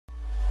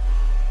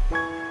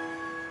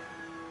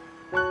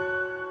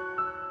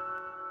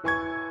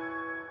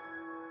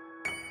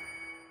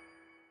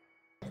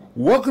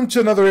Welcome to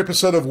another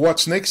episode of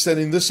What's Next,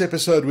 and in this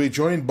episode we're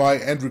joined by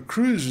Andrew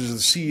Cruz, who's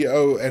the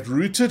CEO at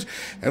Rooted,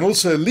 and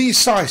also Lee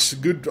Seiss, a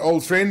good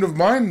old friend of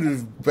mine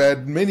who've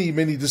had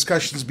many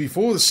discussions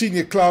before, the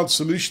Senior Cloud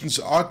Solutions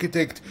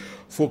Architect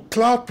for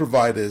cloud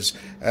providers,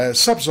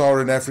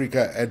 Sub-Saharan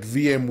Africa at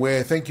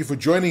VMware. Thank you for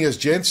joining us,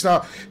 gents.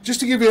 Now,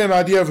 just to give you an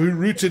idea of who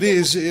Rooted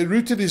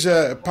is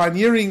a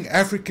pioneering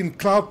African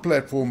cloud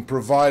platform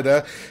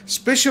provider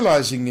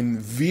specializing in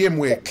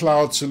VMware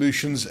cloud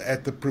solutions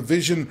at the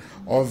provision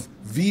of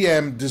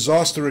VM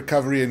disaster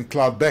recovery and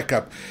cloud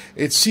backup.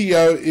 Its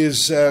CEO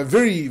is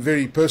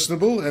very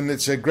personable, and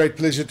it's a great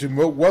pleasure to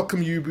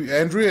welcome you,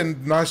 Andrew,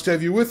 and nice to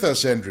have you with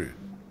us, Andrew.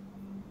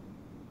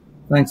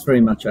 Thanks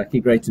very much, Aki.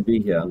 Great to be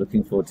here.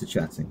 Looking forward to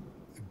chatting.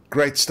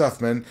 Great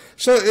stuff, man.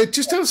 So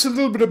just tell us a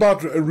little bit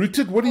about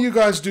Rooted. What do you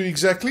guys do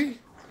exactly?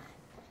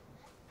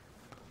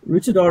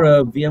 Rooted are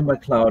a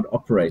VMware cloud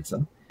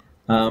operator.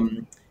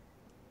 In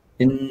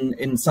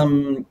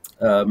some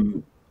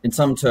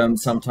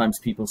terms, sometimes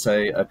people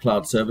say a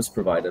cloud service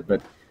provider,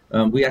 but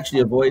we actually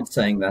avoid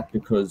saying that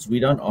because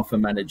we don't offer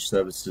managed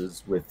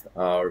services with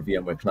our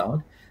VMware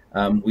cloud.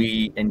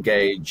 We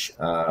engage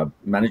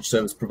managed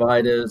service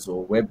providers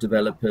or web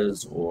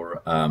developers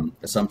or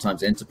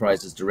sometimes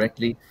enterprises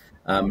directly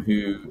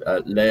who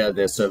layer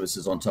their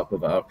services on top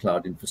of our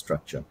cloud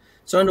infrastructure.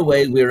 So in a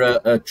way, we're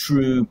a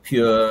true,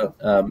 pure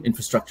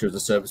infrastructure as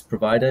a service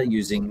provider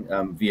using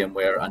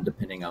VMware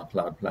underpinning our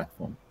cloud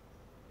platform.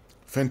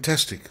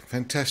 Fantastic.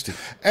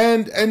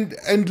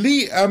 And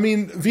Lee, I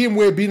mean,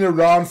 VMware been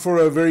around for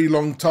a very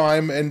long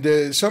time,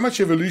 and so much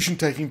evolution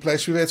taking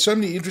place. We've had so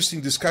many interesting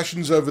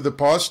discussions over the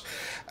past.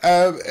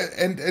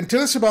 And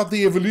tell us about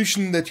the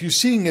evolution that you're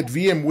seeing at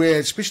VMware,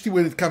 especially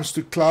when it comes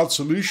to cloud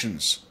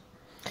solutions.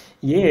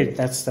 Yeah,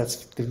 that's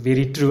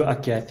very true,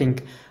 Aki. I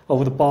think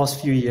over the past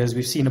few years,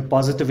 we've seen a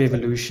positive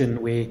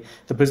evolution where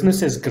the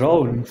business has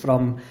grown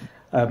from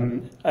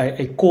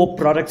a core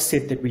product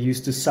set that we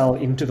used to sell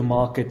into the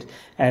market,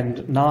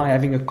 and now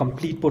having a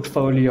complete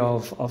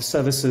portfolio of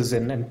services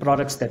and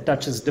products that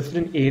touches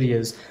different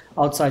areas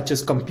outside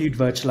just compute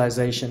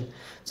virtualization.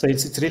 So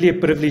it's really a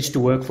privilege to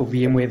work for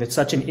VMware. That's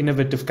such an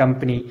innovative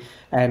company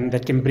and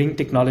that can bring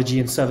technology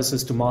and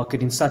services to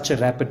market in such a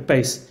rapid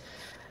pace.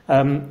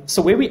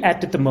 So where we're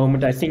at the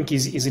moment, I think,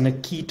 is in a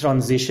key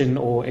transition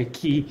or a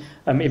key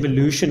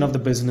evolution of the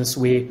business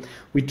where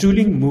we're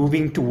truly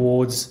moving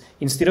towards,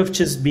 instead of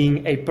just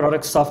being a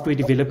product software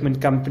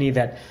development company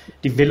that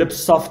develops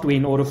software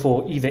in order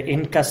for either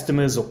end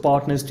customers or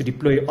partners to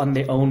deploy on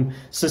their own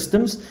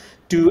systems,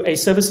 to a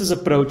services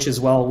approach as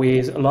well,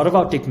 where a lot of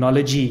our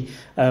technology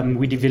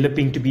we're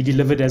developing to be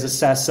delivered as a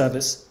SaaS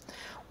service.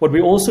 What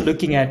we're also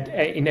looking at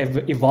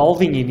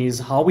evolving in is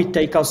how we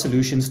take our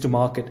solutions to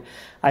market.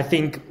 I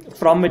think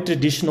from a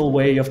traditional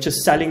way of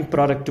just selling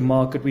product to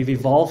market, we've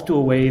evolved to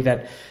a way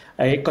that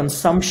a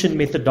consumption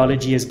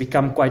methodology has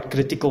become quite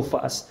critical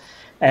for us.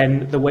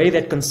 And the way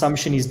that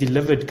consumption is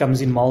delivered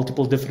comes in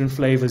multiple different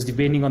flavors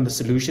depending on the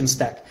solution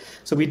stack.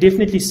 So we're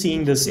definitely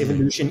seeing this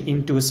evolution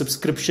into a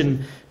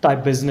subscription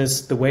type business,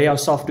 the way our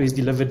software is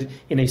delivered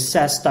in a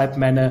SaaS type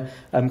manner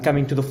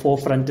coming to the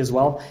forefront as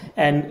well.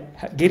 And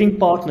getting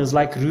partners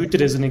like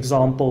Rooted as an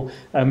example,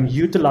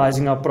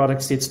 utilizing our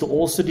product sets to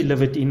also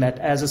deliver it in that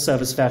as a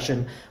service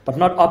fashion, but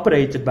not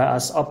operated by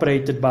us,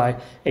 operated by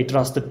a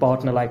trusted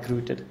partner like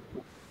Rooted.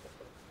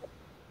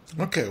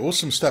 Okay,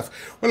 awesome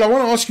stuff. Well, I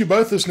want to ask you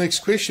both this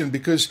next question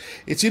because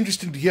it's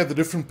interesting to hear the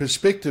different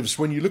perspectives.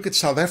 When you look at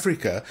South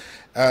Africa,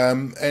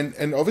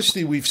 and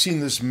obviously we've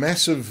seen this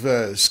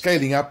massive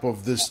scaling up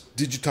of this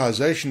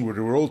digitization where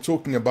we're all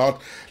talking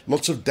about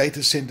lots of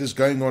data centers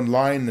going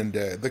online, and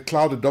the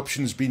cloud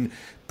adoption has been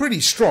pretty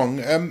strong.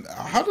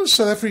 How does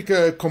South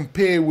Africa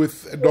compare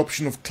with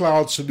adoption of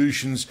cloud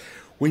solutions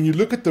when you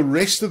look at the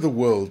rest of the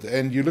world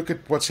and you look at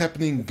what's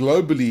happening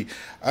globally?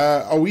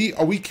 Are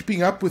we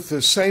keeping up with the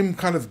same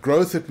kind of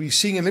growth that we're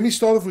seeing? And let me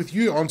start off with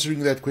you answering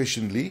that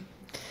question, Lee.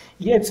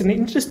 Yeah, it's an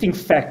interesting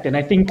fact. And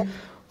I think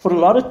for a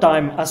lot of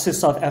time, us as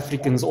South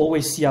Africans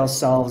always see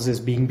ourselves as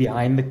being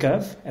behind the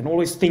curve and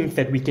always think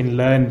that we can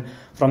learn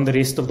from the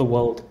rest of the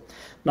world.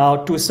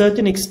 Now, to a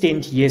certain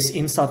extent, yes,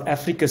 in South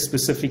Africa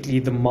specifically,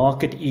 the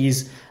market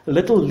is a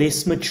little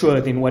less mature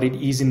than what it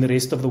is in the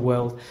rest of the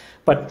world.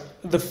 But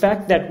the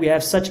fact that we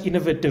have such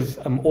innovative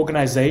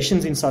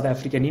organizations in South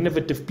Africa and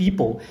innovative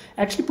people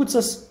actually puts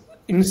us,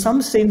 in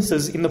some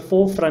senses, in the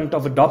forefront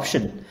of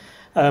adoption.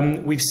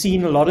 We've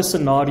seen a lot of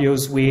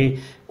scenarios where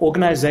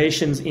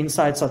organizations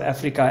inside South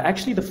Africa are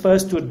actually the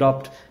first to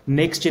adopt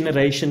next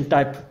generation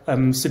type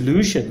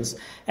solutions,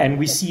 and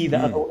we see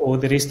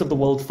the rest of the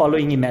world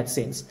following in that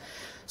sense.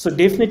 So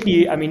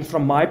definitely, I mean,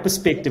 from my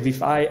perspective,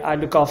 if I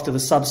look after the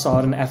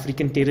sub-Saharan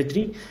African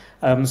territory,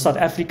 South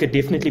Africa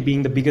definitely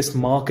being the biggest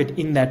market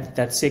in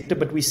that sector,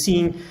 but we're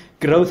seeing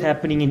growth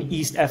happening in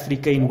East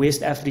Africa, in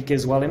West Africa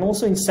as well, and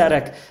also in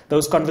SADC.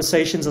 Those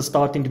conversations are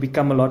starting to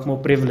become a lot more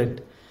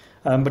prevalent.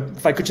 But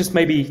if I could just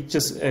maybe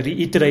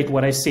reiterate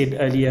what I said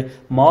earlier,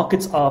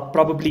 markets are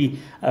probably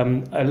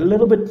a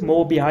little bit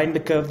more behind the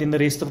curve than the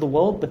rest of the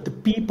world, but the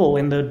people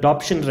and the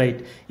adoption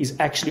rate is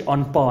actually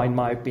on par, in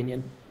my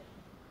opinion.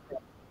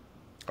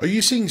 Are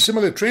you seeing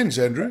similar trends,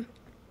 Andrew?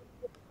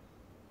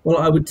 Well,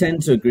 I would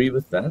tend to agree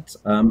with that.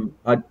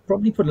 I'd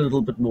probably put a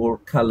little bit more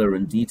color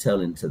and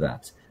detail into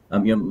that.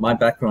 My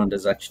background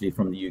is actually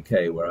from the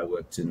UK, where I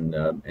worked in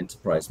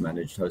enterprise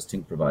managed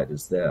hosting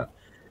providers there.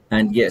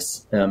 And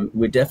yes,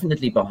 we're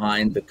definitely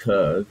behind the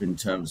curve in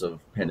terms of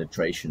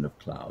penetration of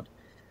cloud.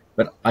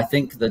 But I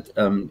think that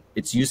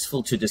it's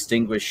useful to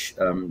distinguish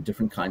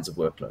different kinds of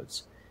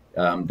workloads.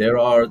 There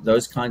are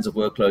those kinds of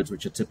workloads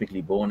which are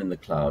typically born in the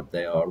cloud.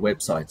 They are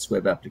websites,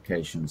 web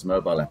applications,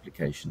 mobile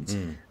applications.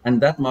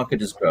 And that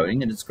market is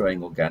growing, and it's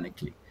growing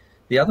organically.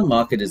 The other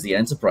market is the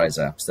enterprise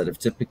apps that have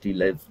typically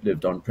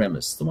lived on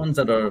premise, the ones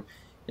that are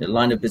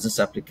line of business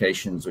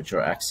applications which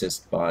are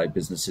accessed by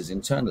businesses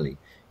internally.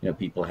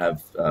 People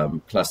have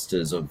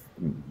clusters of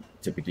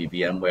typically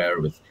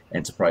VMware with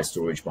enterprise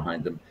storage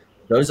behind them.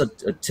 Those are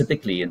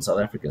typically in South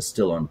Africa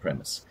still on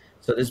premise.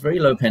 So there's very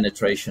low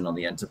penetration on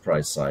the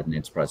enterprise side and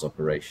enterprise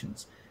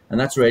operations. And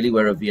that's really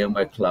where a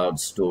VMware Cloud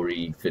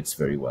story fits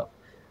very well.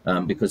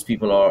 Because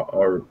people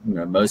are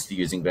mostly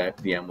using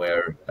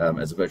VMware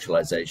as a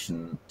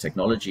virtualization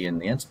technology in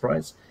the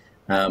enterprise.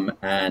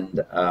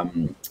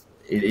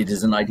 It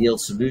is an ideal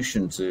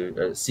solution to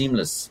a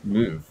seamless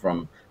move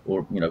from,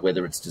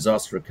 whether it's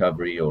disaster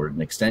recovery or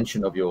an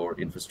extension of your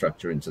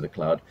infrastructure into the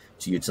cloud,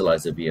 to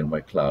utilize a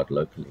VMware Cloud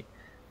locally.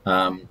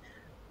 The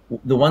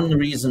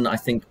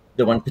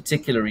one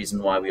particular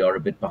reason why we are a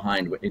bit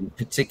behind, in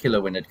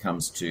particular when it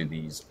comes to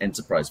these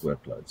enterprise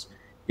workloads,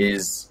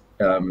 is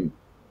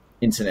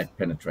internet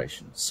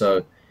penetration.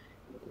 So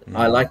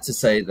I like to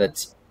say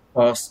that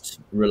fast,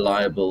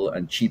 reliable,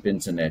 and cheap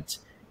internet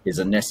is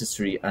a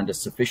necessary and a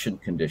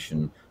sufficient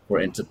condition for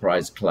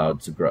enterprise cloud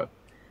to grow.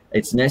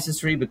 It's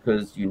necessary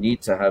because you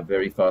need to have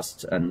very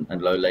fast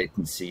and low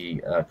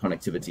latency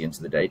connectivity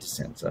into the data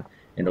center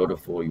in order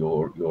for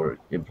your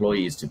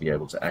employees to be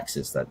able to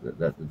access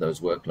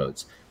those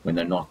workloads when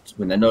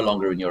they're no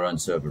longer in your own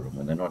server room,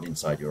 when they're not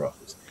inside your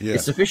office. Yeah.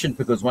 It's sufficient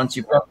because once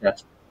you've got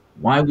that,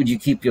 why would you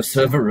keep your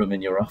server room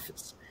in your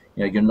office?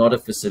 You're not a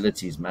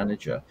facilities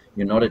manager.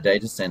 You're not a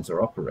data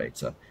center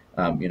operator.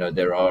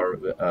 There are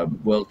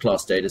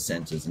world-class data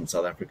centers in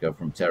South Africa,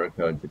 from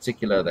Terraco in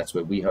particular. That's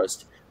where we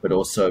host, but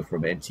also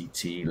from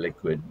NTT,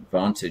 Liquid,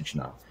 Vantage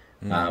now.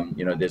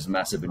 There's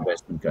massive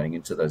investment going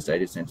into those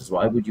data centers.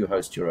 Why would you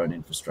host your own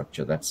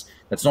infrastructure? That's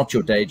not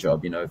your day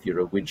job. If you're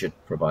a widget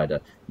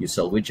provider, you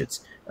sell widgets.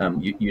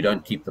 You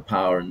don't keep the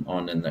power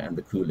on and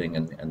the cooling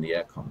and the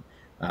aircon.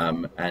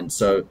 And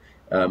so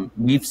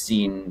we've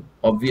seen,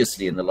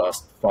 obviously, in the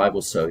last 5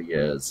 or so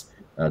years,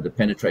 the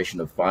penetration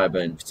of fiber,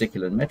 in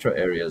particular in metro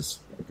areas,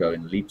 go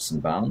in leaps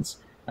and bounds.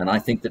 And I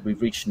think that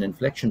we've reached an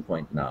inflection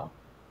point now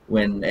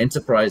when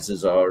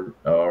enterprises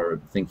are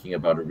thinking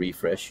about a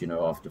refresh,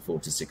 after 4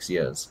 to 6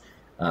 years.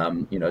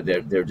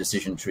 Their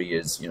decision tree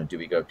is, do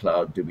we go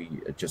cloud? Do we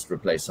just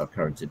replace our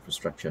current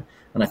infrastructure?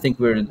 And I think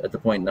we're at the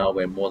point now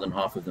where more than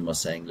half of them are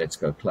saying, let's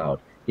go cloud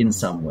in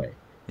some way.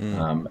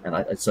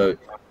 So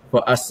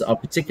for us, our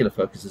particular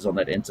focus is on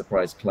that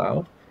enterprise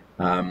cloud.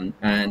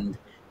 And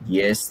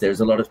yes, there's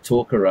a lot of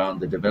talk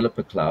around the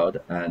developer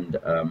cloud, and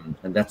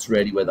that's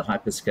really where the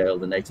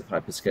native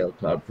hyperscale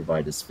cloud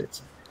providers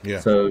fit. Yeah.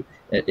 So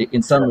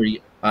in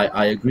summary,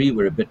 I agree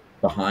we're a bit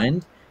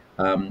behind.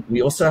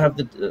 We also have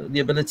the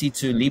ability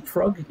to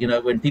leapfrog.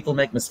 When people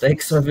make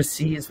mistakes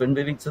overseas when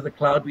moving to the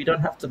cloud, we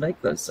don't have to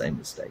make those same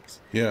mistakes.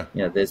 Yeah.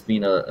 There's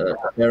been a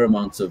fair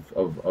amount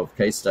of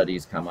case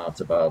studies come out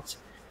about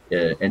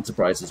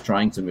enterprises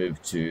trying to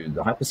move to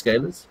the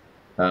hyperscalers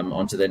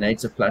onto their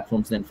native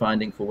platforms, then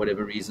finding, for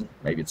whatever reason,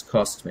 maybe it's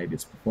cost, maybe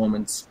it's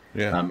performance,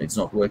 it's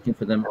not working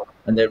for them,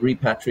 and they're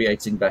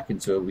repatriating back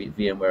into a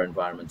VMware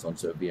environment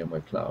onto a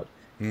VMware Cloud.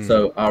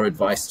 So our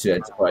advice to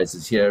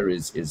enterprises here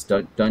is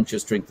don't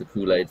just drink the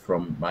Kool-Aid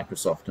from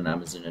Microsoft and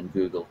Amazon and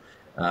Google.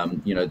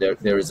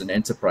 There is an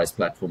enterprise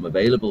platform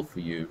available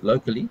for you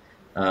locally,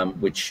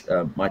 which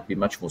might be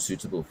much more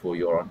suitable for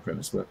your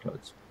on-premise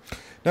workloads.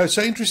 No, it's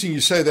so interesting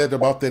you say that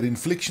about that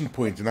inflection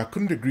point, and I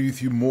couldn't agree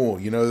with you more.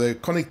 The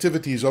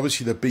connectivity is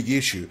obviously the big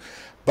issue,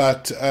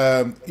 but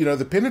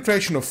the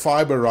penetration of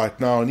fiber right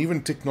now, and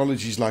even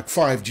technologies like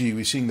 5G,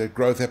 we're seeing that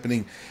growth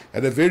happening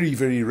at a very,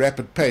 very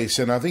rapid pace,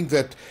 and I think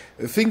that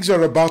things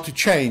are about to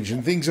change,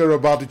 and things are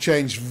about to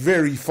change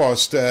very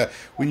fast.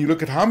 When you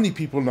look at how many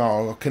people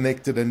now are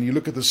connected, and you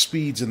look at the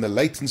speeds and the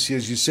latency,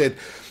 as you said.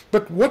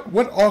 But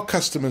what are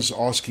customers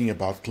asking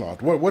about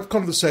cloud? What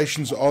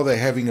conversations are they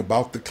having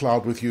about the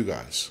cloud with you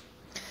guys?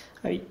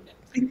 I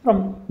think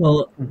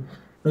why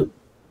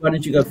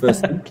don't you go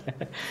first?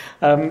 Okay.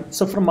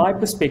 So from my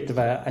perspective,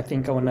 I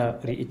think I want to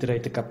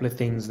reiterate a couple of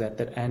things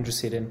that Andrew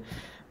said, and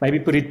maybe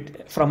put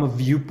it from a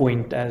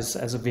viewpoint as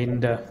a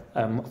vendor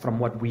from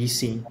what we're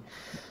seeing.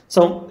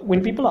 So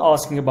when people are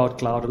asking about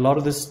cloud, a lot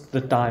of the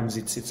times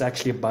it's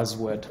actually a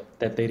buzzword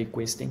that they're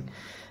requesting.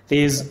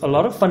 there's a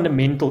lot of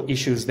fundamental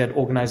issues that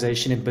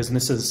organization and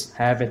businesses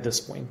have at this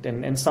point.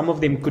 And some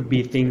of them could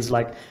be things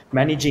like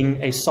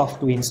managing a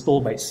software install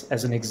base,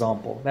 as an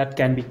example. That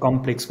can be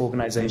complex for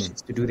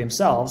organizations to do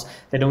themselves.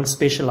 They don't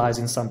specialize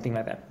in something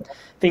like that.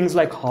 Things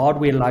like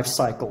hardware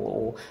lifecycle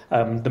or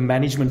the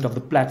management of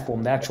the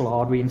platform, the actual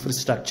hardware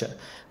infrastructure,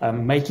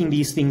 making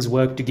these things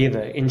work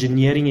together,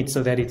 engineering it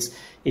so that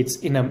it's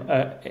in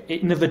an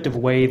innovative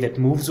way that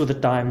moves with the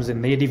times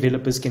and their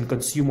developers can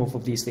consume off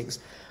of these things.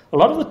 A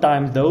lot of the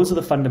time, those are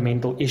the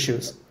fundamental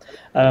issues.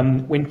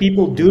 When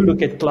people do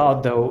look at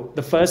cloud, though,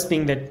 the first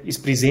thing that is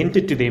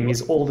presented to them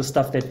is all the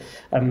stuff that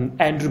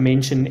Andrew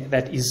mentioned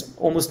that is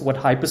almost what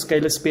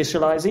hyperscalers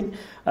specialize in,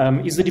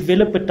 is the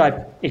developer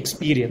type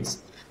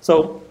experience.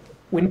 So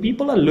when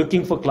people are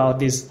looking for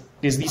cloud, there's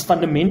these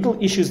fundamental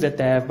issues that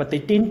they have, but they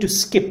tend to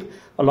skip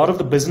a lot of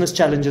the business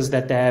challenges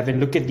that they have and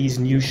look at these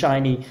new,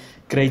 shiny,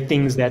 great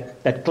things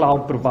that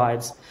cloud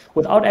provides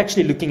without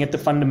actually looking at the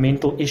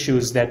fundamental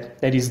issues that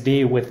is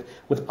there with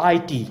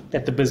IT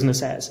that the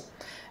business has.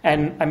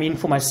 And I mean,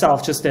 for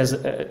myself, just as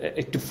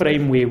to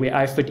frame where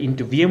I fit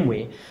into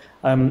VMware,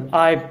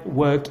 I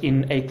work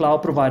in a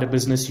cloud provider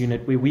business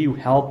unit where we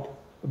help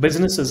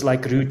businesses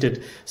like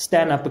Rooted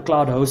stand up a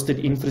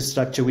cloud-hosted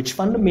infrastructure, which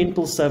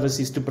fundamental service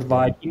is to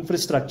provide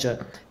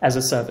infrastructure as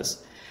a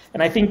service.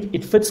 And I think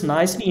it fits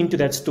nicely into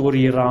that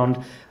story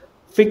around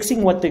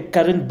fixing what the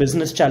current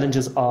business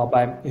challenges are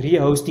by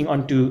re-hosting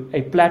onto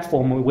a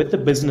platform with a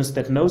business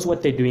that knows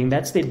what they're doing.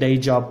 That's their day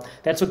job.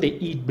 That's what they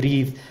eat,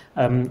 breathe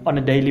on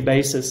a daily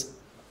basis.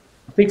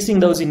 Fixing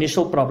those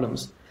initial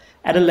problems.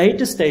 At a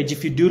later stage,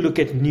 if you do look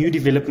at new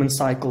development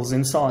cycles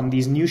and so on,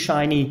 these new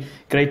shiny,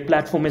 great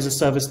platform as a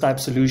service type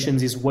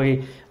solutions is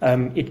where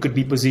it could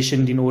be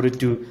positioned in order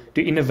to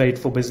innovate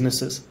for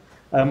businesses.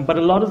 But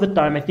a lot of the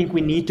time, I think we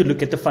need to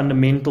look at the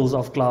fundamentals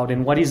of cloud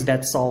and what is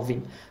that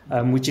solving,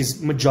 which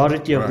is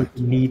majority of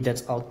the need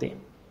that's out there.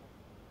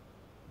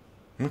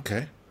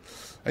 Okay.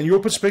 And your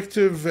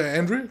perspective,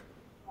 Andrew?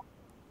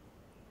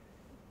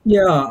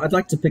 Yeah, I'd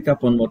like to pick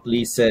up on what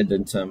Lee said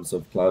in terms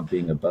of cloud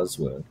being a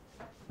buzzword.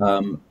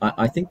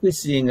 I think we're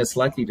seeing a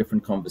slightly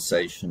different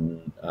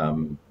conversation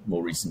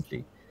more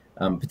recently,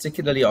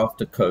 particularly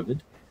after COVID.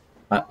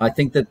 I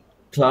think that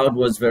cloud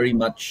was very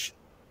much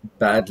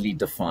badly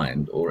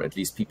defined, or at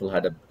least people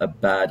had a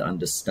bad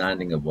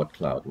understanding of what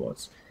cloud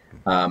was.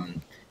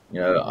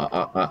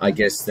 I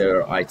guess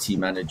there are IT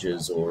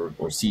managers or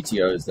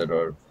CTOs that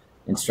are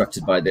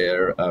instructed by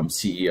their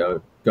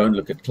CEO, go and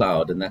look at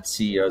cloud, and that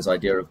CEO's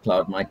idea of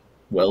cloud might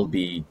well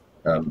be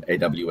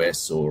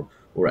AWS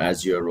or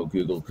Azure or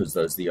Google, because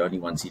those are the only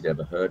ones he'd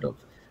ever heard of.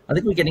 I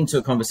think we're getting to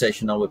a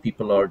conversation now where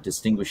people are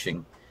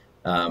distinguishing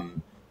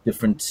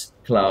different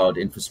cloud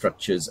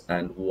infrastructures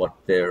and what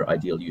their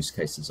ideal use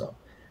cases are.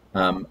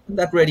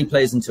 That really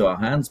plays into our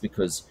hands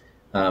because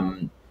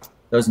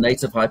those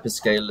native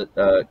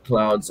hyperscale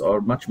clouds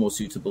are much more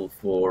suitable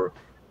for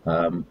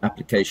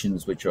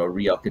applications which are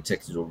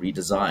re-architected or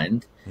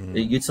redesigned,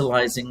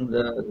 utilizing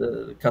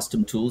the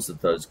custom tools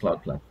that those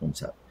cloud platforms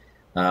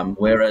have.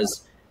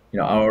 Whereas,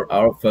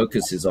 our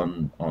focus is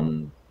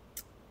on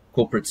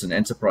corporates and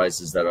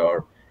enterprises that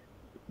are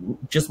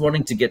just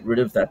wanting to get rid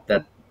of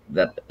that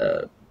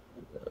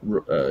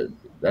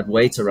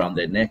weight around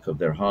their neck of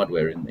their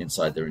hardware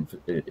inside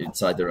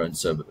their own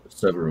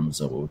server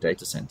rooms or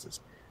data centers.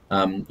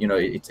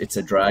 It's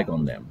a drag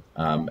on them.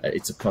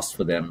 It's a cost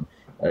for them.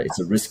 It's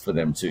a risk for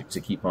them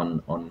to keep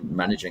on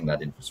managing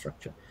that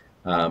infrastructure.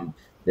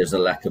 There's a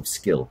lack of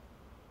skill,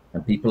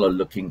 and people are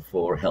looking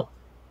for help.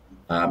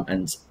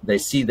 And they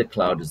see the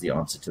cloud as the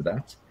answer to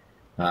that.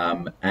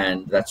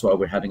 And that's why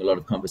we're having a lot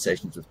of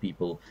conversations with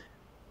people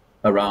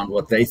around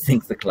what they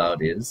think the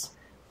cloud is.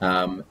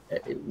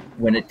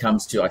 When it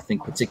comes to, I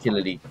think,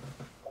 particularly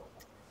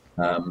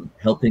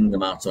helping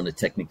them out on a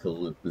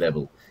technical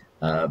level,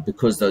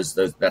 because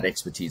that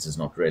expertise is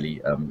not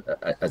really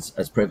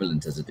as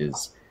prevalent as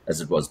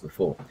it was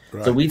before.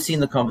 Right. So we've seen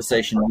the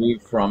conversation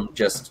move from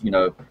just, we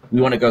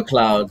want to go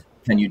cloud,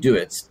 can you do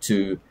it,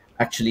 to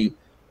actually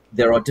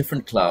there are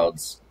different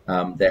clouds.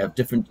 They have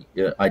different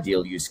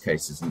ideal use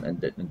cases and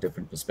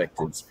different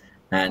perspectives,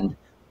 and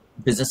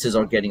businesses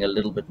are getting a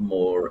little bit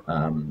more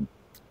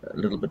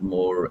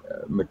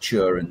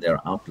mature in their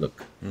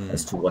outlook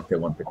as to what they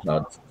want the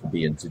cloud to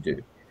be and to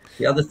do.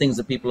 The other things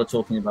that people are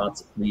talking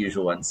about, the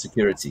usual ones,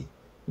 security.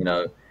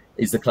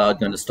 Is the cloud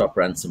going to stop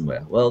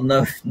ransomware? Well,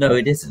 no,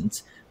 it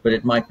isn't, but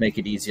it might make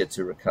it easier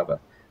to recover.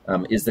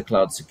 Is the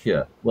cloud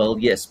secure? Well,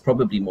 yes,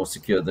 probably more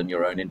secure than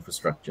your own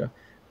infrastructure.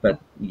 But,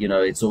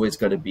 it's always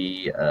going to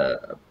be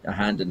a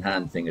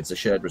hand-in-hand thing. It's a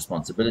shared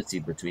responsibility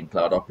between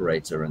cloud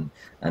operator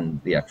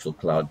and the actual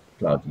cloud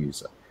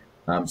user.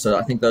 So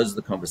I think those are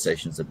the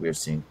conversations that we're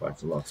seeing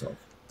quite a lot of.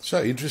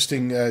 So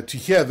interesting to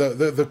hear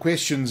the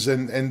questions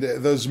and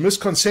those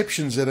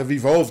misconceptions that have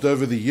evolved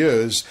over the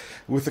years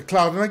with the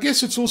cloud. And I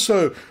guess it's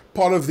also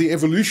part of the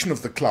evolution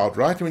of the cloud,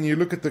 right? When you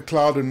look at the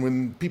cloud and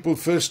when people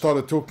first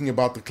started talking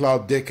about the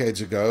cloud decades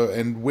ago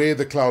and where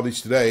the cloud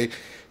is today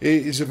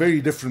is a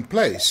very different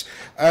place.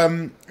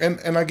 And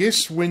I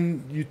guess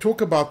when you talk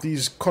about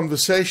these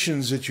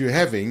conversations that you're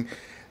having,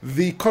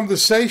 the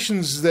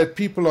conversations that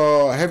people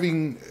are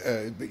having,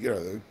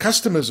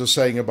 customers are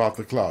saying about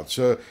the cloud.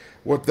 So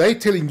what they're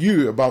telling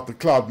you about the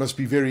cloud must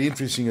be very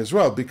interesting as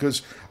well,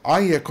 because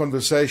I hear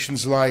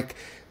conversations like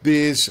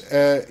there's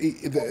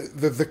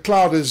the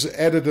cloud has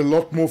added a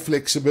lot more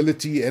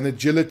flexibility and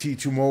agility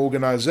to my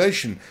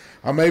organization.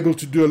 I'm able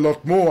to do a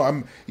lot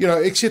more.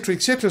 Et cetera,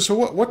 et cetera. So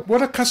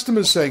what are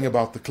customers saying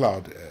about the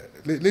cloud?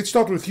 Let's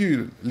start with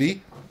you,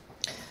 Lee.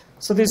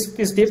 So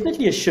there's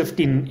definitely a shift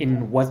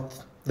in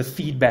what the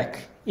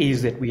feedback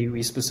is that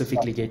we're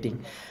specifically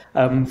getting.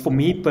 For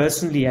me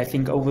personally, I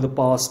think over the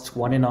past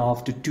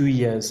 1.5 to 2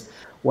 years,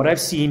 what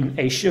I've seen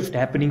a shift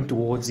happening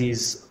towards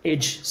is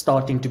edge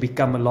starting to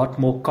become a lot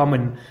more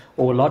common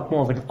or a lot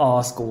more of an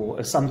ask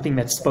or something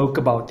that's spoke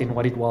about than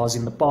what it was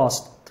in the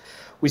past.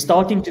 We're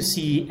starting to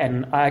see,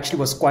 and I actually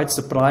was quite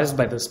surprised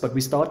by this, but we're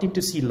starting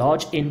to see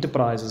large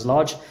enterprises,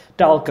 large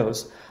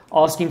telcos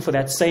asking for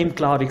that same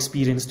cloud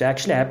experience to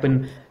actually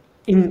happen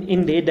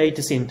in their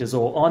data centers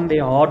or on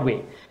their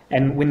hardware.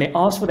 And when they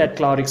ask for that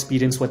cloud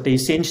experience, what they're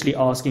essentially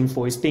asking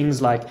for is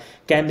things like,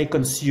 can they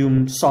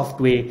consume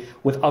software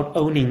without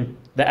owning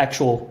the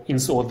actual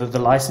install, the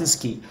license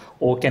key?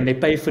 Or can they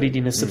pay for it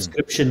in a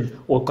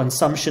subscription or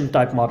consumption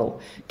type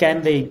model?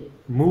 Can they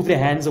move their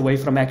hands away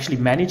from actually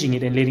managing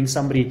it and letting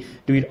somebody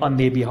do it on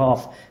their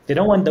behalf? They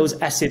don't want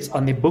those assets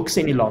on their books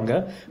any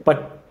longer,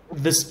 but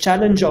this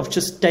challenge of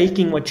just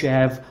taking what you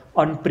have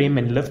on-prem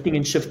and lifting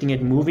and shifting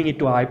it, moving it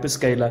to a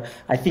hyperscaler,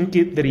 I think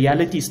the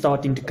reality is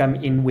starting to come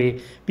in where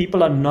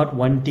people are not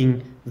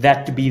wanting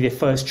that to be their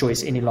first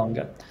choice any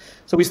longer.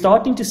 So we're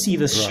starting to see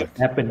this shift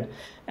happen.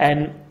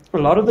 And a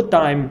lot of the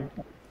time,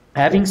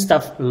 having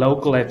stuff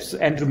local, as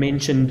Andrew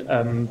mentioned,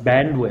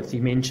 bandwidth, he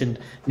mentioned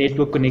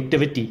network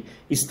connectivity,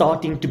 is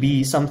starting to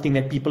be something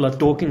that people are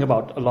talking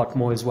about a lot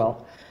more as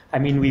well. I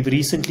mean, we've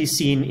recently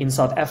seen in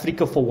South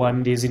Africa, for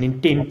one, there's an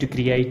intent to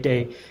create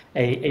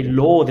a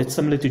law that's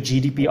similar to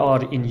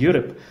GDPR in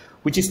Europe,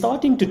 which is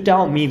starting to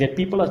tell me that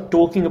people are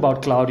talking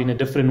about cloud in a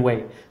different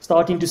way,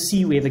 starting to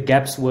see where the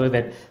gaps were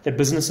that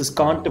businesses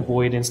can't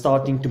avoid and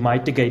starting to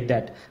mitigate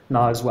that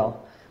now as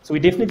well. So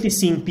we're definitely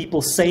seeing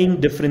people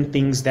saying different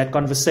things, that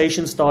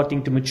conversation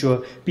starting to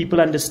mature, people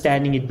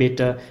understanding it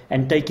better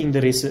and taking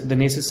the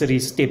necessary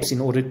steps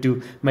in order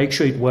to make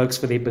sure it works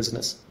for their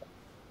business.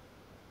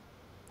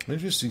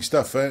 Interesting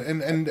stuff.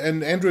 And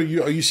Andrew,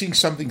 are you seeing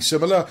something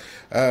similar?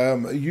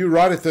 You're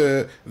right at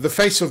the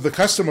face of the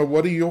customer.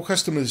 What are your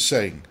customers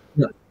saying?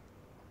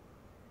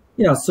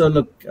 Yeah. So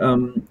look,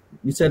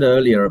 you said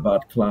earlier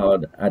about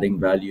cloud adding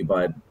value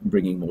by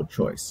bringing more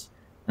choice,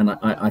 and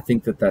I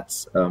think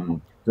that's a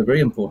very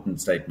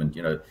important statement.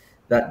 You know,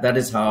 that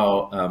is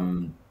how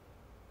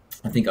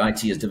I think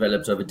IT has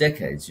developed over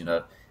decades. You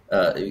know,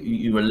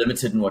 you were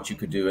limited in what you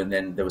could do, and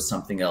then there was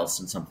something else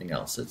and something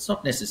else. It's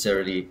not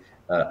necessarily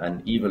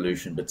an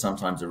evolution, but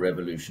sometimes a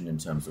revolution in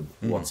terms of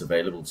what's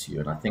available to you.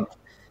 And I think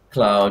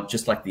cloud,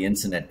 just like the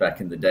internet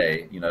back in the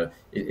day, you know,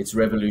 it's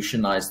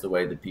revolutionized the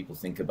way that people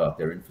think about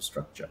their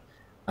infrastructure.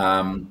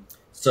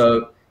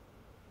 So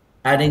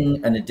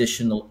adding an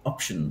additional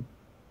option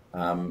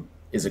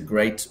is a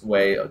great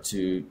way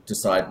to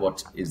decide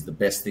what is the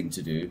best thing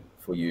to do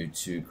for you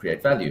to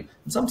create value.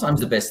 And sometimes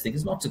the best thing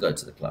is not to go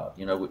to the cloud.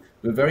 You know,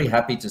 we're very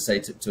happy to say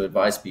to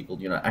advise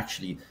people, you know,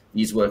 actually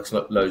these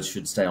workloads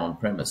should stay on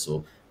premise,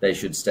 or they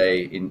should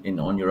stay in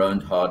on your own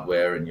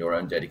hardware and your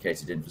own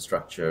dedicated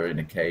infrastructure in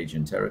a cage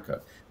in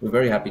Terraco. We're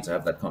very happy to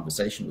have that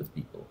conversation with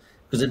people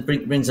because it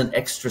brings an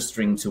extra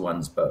string to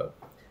one's bow.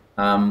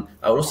 I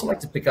would also like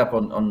to pick up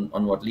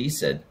on what Lee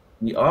said.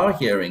 We are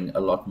hearing a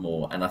lot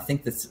more, and I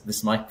think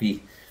this might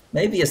be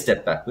maybe a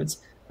step backwards,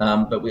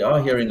 but we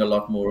are hearing a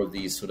lot more of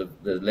these sort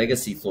of the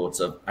legacy thoughts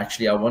of,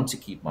 actually, I want to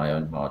keep my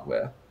own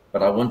hardware,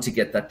 but I want to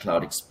get that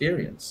cloud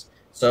experience.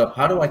 So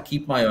how do I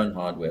keep my own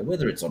hardware,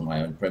 whether it's on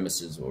my own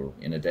premises or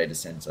in a data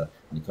center,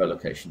 in a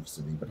co-location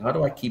facility, but how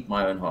do I keep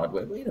my own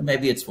hardware? Well, you know,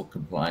 maybe it's for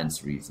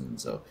compliance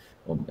reasons, or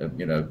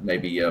you know,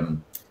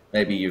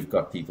 maybe you've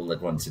got people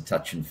that want to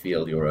touch and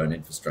feel your own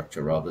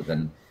infrastructure rather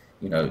than,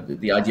 you know,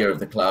 the idea of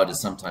the cloud is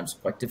sometimes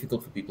quite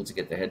difficult for people to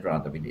get their head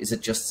around. I mean, is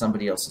it just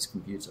somebody else's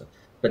computer?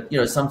 But, you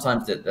know,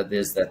 sometimes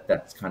there's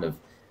that kind of,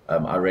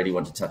 I really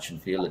want to touch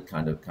and feel it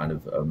kind of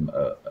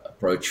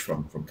approach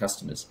from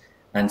customers.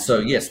 And so,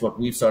 yes, what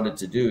we've started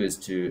to do is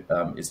to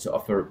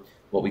offer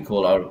what we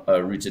call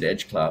our rooted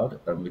edge cloud,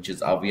 which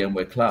is our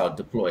VMware cloud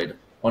deployed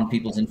on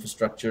people's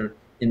infrastructure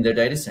in their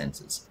data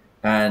centers.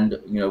 And,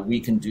 you know, we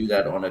can do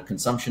that on a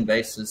consumption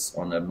basis,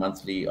 on a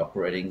monthly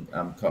operating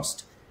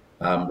cost,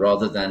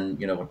 rather than,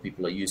 you know, what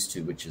people are used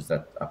to, which is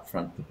that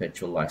upfront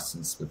perpetual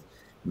license with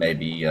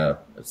maybe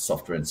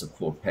software and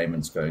support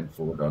payments going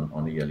forward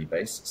on a yearly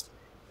basis.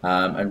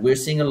 And we're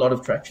seeing a lot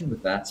of traction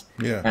with that.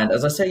 Yeah. And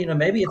as I say,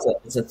 maybe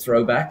it's a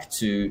throwback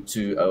to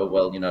oh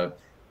well,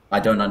 I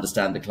don't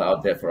understand the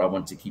cloud, therefore I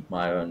want to keep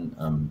my own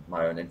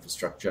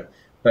infrastructure.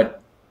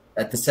 But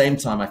at the same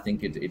time, I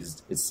think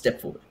it's a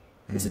step forward.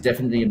 It's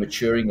definitely a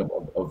maturing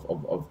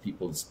of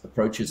people's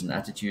approaches and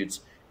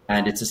attitudes,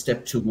 and it's a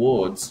step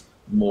towards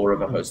more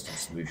of a hosted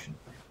solution.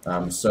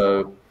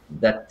 So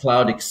that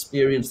cloud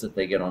experience that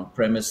they get on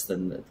premise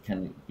then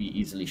can be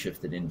easily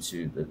shifted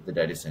into the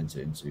data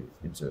center, into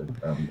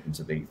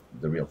the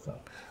real cloud.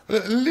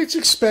 Let's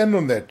expand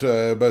on that,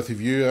 both of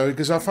you,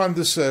 because I find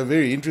this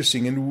very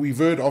interesting. And we've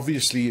heard,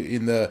 obviously,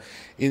 in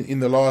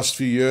the last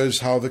few years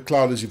how the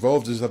cloud has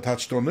evolved, as I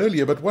touched on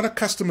earlier. But what are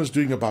customers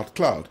doing about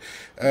cloud?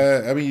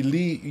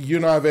 Lee, you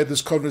and I have had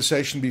this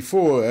conversation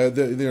before.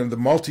 The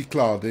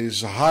multi-cloud,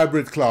 there's a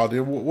hybrid cloud.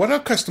 What are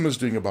customers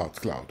doing about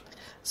cloud?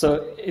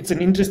 So it's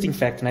an interesting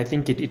fact, and I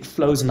think it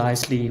flows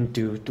nicely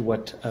into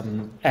what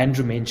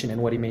Andrew mentioned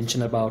and what he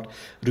mentioned about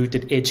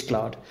rooted edge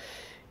cloud.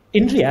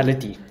 In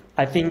reality,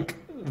 I think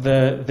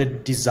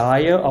the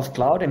desire of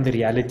cloud and the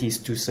reality is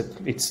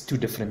two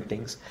different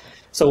things.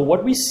 So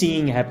what we're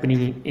seeing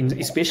happening,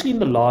 especially in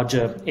the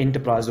larger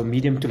enterprise or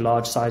medium to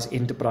large size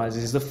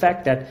enterprises, is the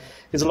fact that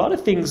there's a lot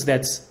of things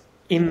that's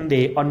in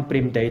their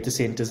on-prem data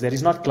centers that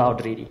is not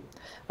cloud ready.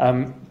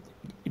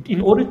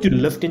 In order to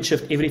lift and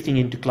shift everything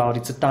into cloud,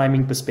 it's a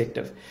timing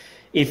perspective.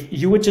 If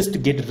you were just to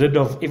get rid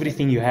of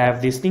everything you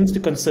have, there's things to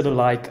consider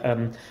like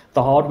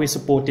the hardware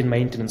support and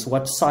maintenance.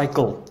 What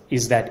cycle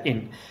is that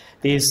in?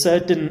 There's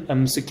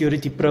certain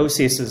security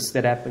processes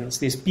that happens.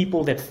 There's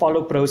people that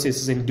follow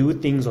processes and do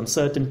things on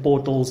certain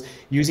portals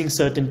using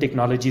certain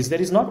technologies.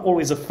 There is not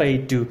always a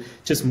fade to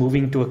just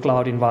moving to a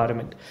cloud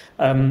environment.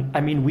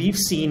 We've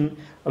seen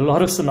a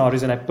lot of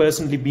scenarios, and I've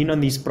personally been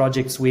on these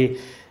projects where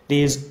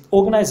there's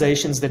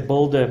organizations that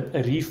build a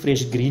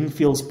refreshed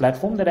greenfields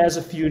platform that has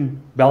a few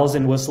bells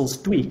and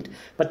whistles tweaked,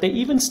 but they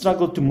even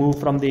struggle to move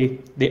from the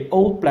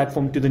old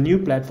platform to the new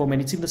platform,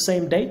 and it's in the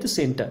same data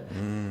center.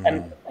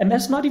 And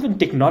that's not even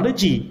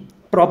technology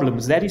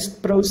problems, that is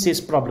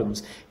process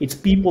problems, it's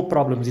people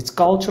problems, it's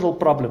cultural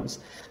problems.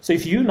 So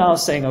if you're now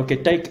saying, okay,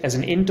 take as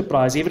an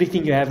enterprise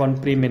everything you have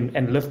on-prem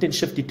and lift and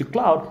shift it to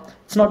cloud,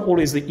 it's not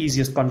always the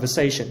easiest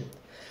conversation.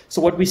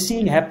 So what we're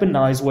seeing happen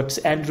now is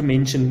what Andrew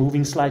mentioned,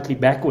 moving slightly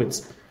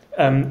backwards,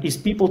 is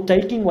people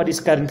taking what is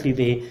currently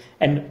there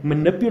and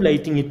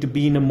manipulating it to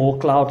be in a more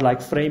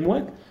cloud-like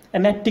framework.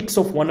 And that ticks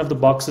off one of the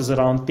boxes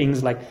around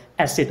things like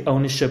asset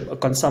ownership, a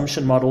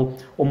consumption model,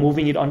 or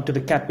moving it onto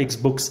the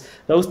CapEx books.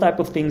 Those type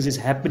of things is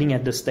happening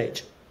at this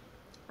stage.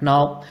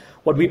 Now,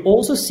 what we're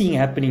also seeing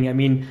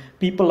happening,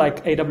 people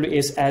like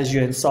AWS,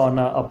 Azure, and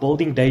Sana are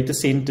building data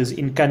centers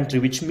in country,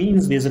 which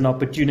means there's an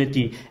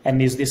opportunity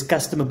and there's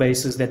customer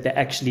bases that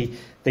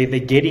they're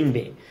getting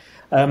there.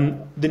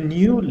 The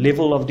new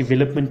level of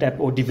development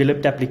or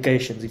developed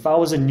applications, if I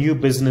was a new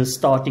business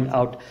starting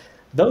out,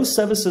 those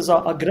services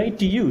are great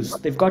to use.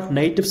 They've got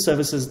native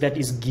services that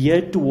is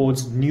geared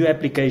towards new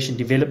application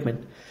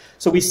development.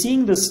 So we're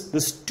seeing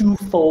this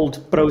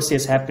twofold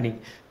process happening.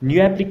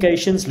 New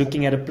applications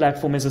looking at a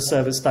platform as a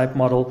service type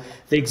model.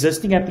 The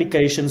existing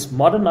applications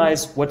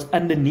modernize what's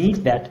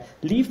underneath that.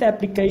 Leave the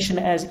application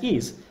as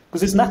is.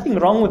 Because there's nothing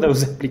wrong with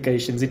those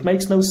applications. It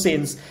makes no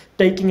sense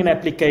taking an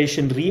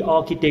application,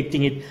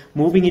 re-architecting it,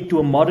 moving it to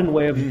a modern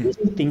way of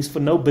using things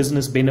for no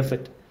business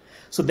benefit.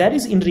 So that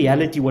is in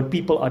reality what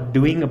people are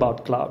doing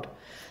about cloud.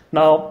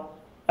 Now,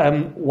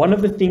 one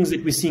of the things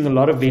that we're seeing a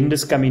lot of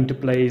vendors come into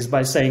play is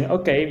by saying,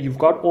 okay, you've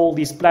got all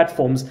these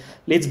platforms,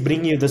 let's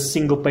bring you this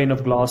single pane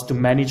of glass to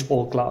manage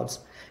all clouds.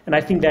 And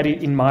I think that,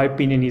 in my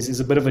opinion, is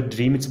a bit of a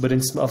dream. It's a bit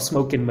of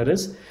smoke and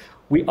mirrors.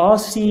 We are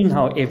seeing,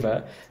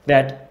 however,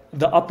 that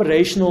the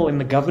operational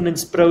and the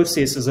governance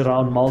processes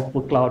around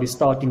multiple cloud is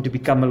starting to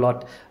become a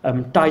lot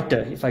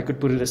tighter, if I could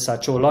put it as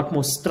such, or a lot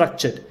more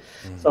structured.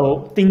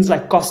 So things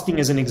like costing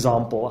as an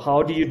example.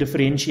 How do you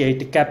differentiate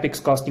the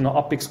CapEx costing or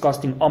OpEx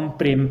costing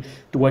on-prem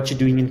to what you're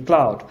doing in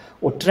cloud?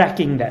 Or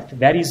tracking that.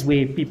 That is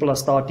where people are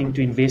starting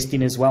to invest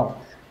in as well.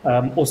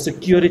 Or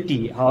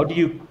security. How do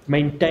you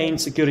maintain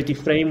security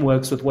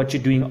frameworks with what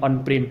you're doing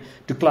on-prem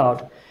to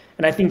cloud?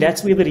 And I think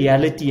that's where the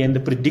reality and the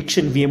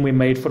prediction VMware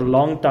made for a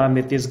long time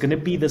that there's going to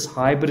be this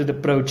hybrid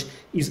approach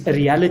is a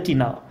reality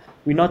now.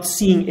 We're not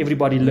seeing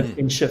everybody lift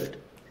and shift.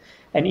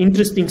 An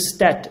interesting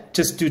stat,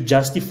 just to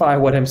justify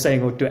what I'm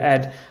saying or to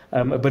add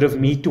a bit of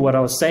meat to what I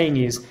was saying,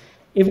 is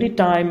every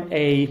time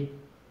a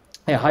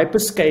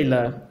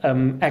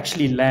hyperscaler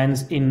actually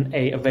lands in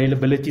a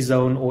availability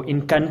zone or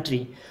in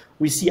country,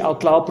 we see our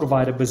cloud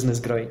provider business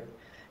growing.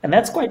 And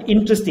that's quite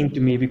interesting to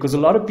me because a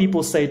lot of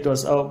people say to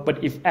us, oh,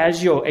 but if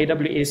Azure or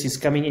AWS is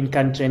coming in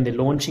country and they're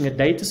launching a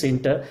data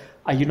center,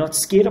 are you not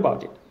scared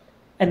about it?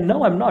 And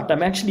no, I'm not.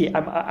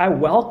 I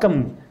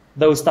welcome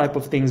those type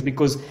of things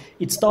because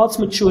it starts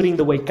maturing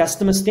the way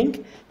customers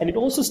think, and it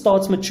also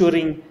starts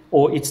maturing,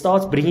 or it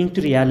starts bringing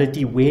to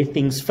reality where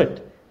things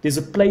fit. There's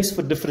a place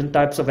for different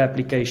types of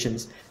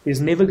applications.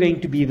 There's never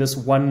going to be this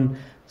one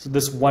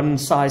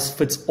size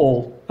fits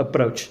all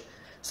approach.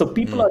 So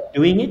people are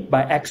doing it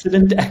by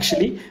accident,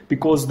 actually,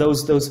 because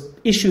those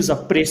issues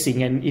are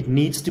pressing and it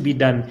needs to be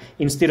done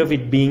instead of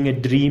it being a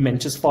dream and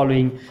just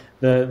following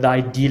the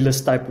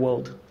idealist type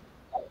world.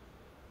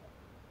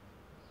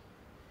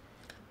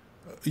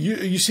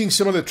 You're seeing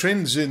similar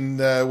trends in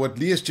what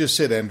Lee has just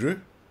said, Andrew?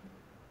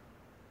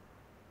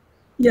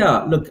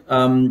 Yeah, look,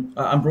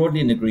 I'm broadly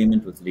in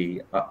agreement with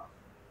Lee.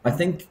 I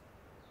think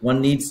one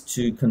needs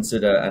to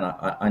consider, and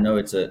I know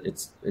it's a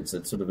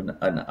sort of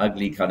an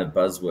ugly kind of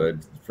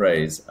buzzword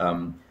phrase,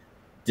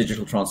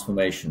 digital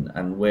transformation,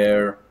 and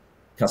where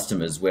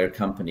customers, where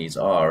companies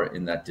are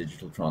in that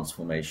digital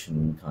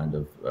transformation kind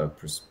of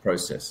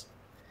process.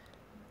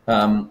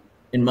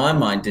 In my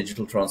mind,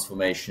 digital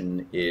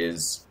transformation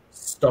is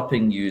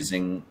stopping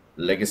using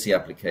legacy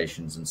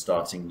applications and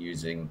starting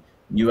using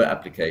newer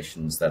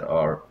applications that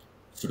are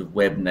sort of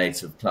web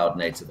native, cloud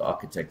native,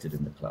 architected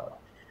in the cloud.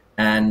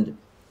 And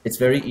it's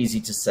very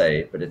easy to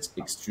say, but it's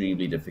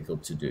extremely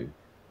difficult to do.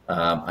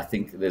 I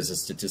think there's a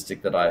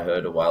statistic that I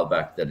heard a while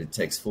back that it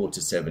takes 4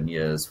 to 7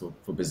 years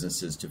for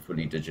businesses to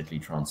fully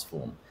digitally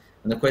transform.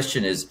 And the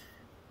question is,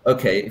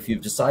 okay, if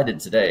you've decided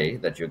today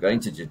that you're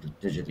going to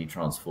digitally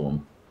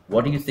transform,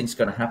 what do you think is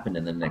going to happen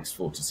in the next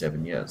 4 to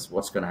 7 years?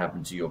 What's going to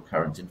happen to your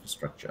current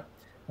infrastructure?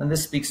 And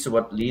this speaks to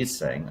what Lee is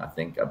saying, I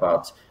think,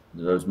 about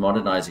those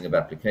modernizing of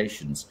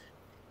applications.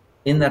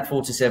 In that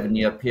 4 to 7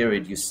 year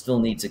period, you still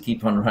need to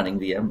keep on running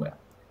VMware.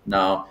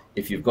 Now,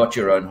 if you've got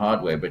your own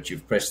hardware, but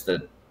you've pressed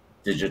the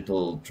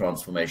digital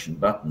transformation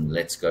button,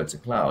 let's go to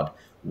cloud,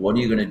 what are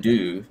you going to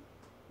do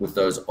with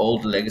those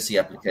old legacy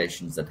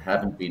applications that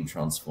haven't been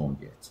transformed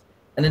yet?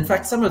 And in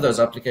fact, some of those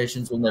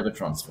applications will never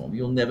transform.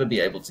 You'll never be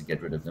able to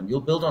get rid of them.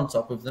 You'll build on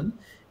top of them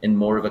in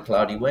more of a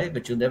cloudy way,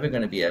 but you're never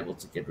going to be able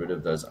to get rid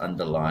of those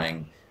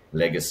underlying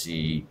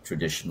legacy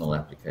traditional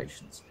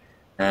applications.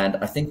 And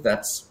I think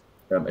that's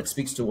it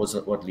speaks towards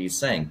what Lee's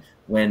saying.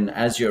 When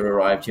Azure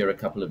arrived here a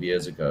couple of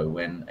years ago,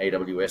 when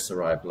AWS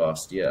arrived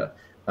last year,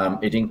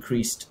 it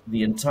increased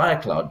the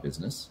entire cloud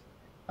business,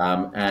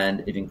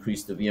 and it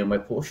increased the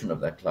VMware portion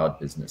of that cloud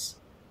business,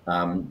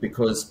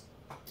 because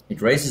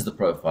it raises the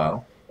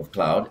profile of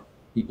cloud.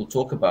 People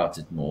talk about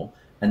it more,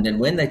 and then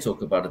when they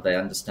talk about it, they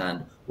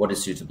understand what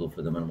is suitable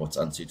for them and what's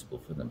unsuitable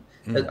for them.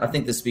 I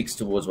think this speaks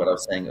towards what I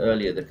was saying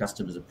earlier. The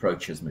customer's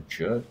approach has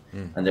matured,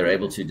 and they're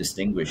able to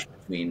distinguish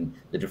between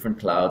the different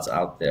clouds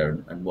out there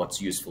and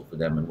what's useful for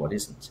them and what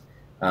isn't.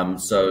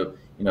 So,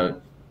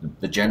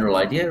 the general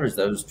idea is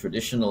those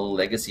traditional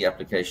legacy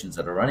applications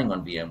that are running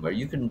on VMware,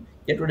 you can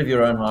get rid of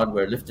your own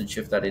hardware, lift and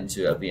shift that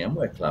into a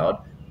VMware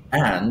cloud,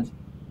 and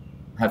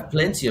have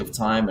plenty of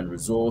time and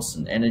resource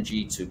and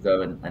energy to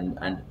go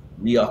and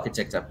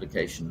re-architect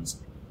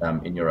applications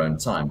in your own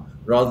time,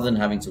 rather than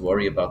having to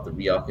worry about the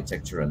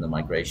re-architecture and the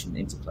migration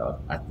into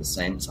cloud at the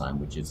same time,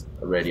 which is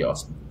already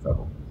asking for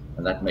trouble.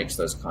 And that makes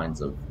those kinds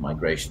of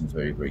migrations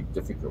very, very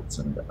difficult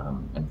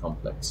and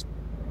complex.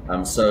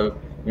 So,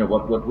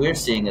 what we're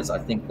seeing is, I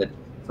think that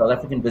South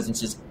African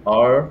businesses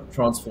are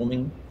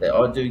transforming. They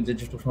are doing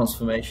digital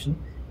transformation.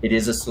 It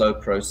is a slow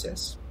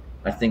process.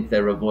 I think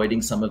they're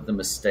avoiding some of the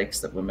mistakes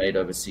that were made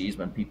overseas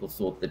when people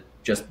thought that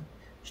just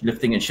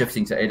lifting and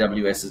shifting to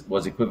AWS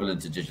was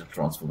equivalent to digital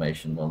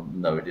transformation. Well,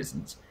 no, it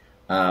isn't.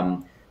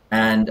 The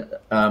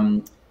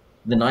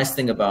nice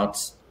thing about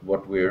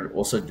what we're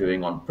also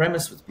doing on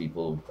premise with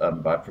people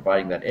by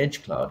providing that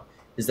edge cloud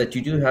is that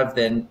you do have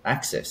then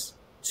access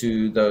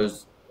to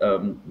those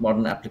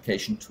modern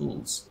application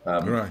tools,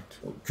 right.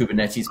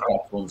 Kubernetes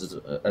platforms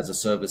as a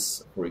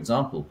service, for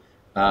example,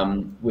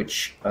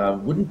 which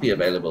wouldn't be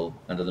available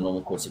under the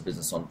normal course of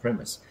business on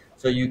premise.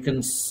 So you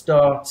can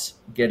start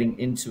getting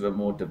into a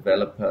more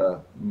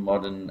developer,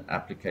 modern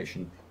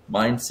application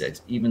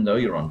mindset, even though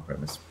you're on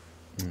premise,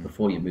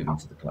 before you move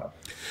into the cloud.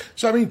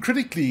 So, I mean,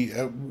 critically,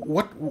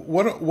 what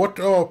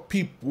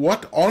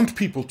aren't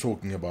people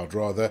talking about,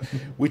 rather,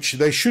 which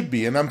they should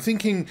be? And I'm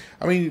thinking,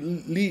 I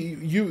mean, Lee,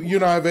 you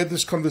and I have had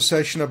this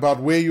conversation about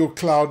where your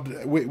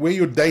cloud, where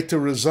your data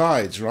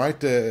resides, right?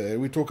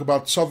 We talk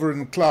about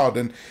sovereign cloud,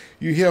 and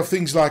you hear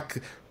things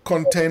like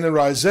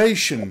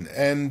containerization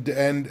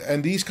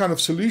and these kind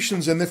of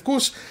solutions. And of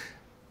course,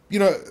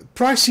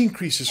 price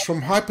increases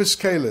from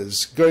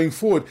hyperscalers going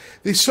forward.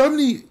 There's so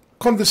many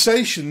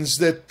conversations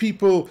that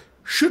people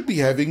should be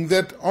having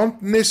that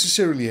aren't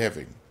necessarily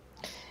having.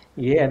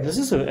 Yeah, this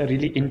is a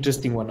really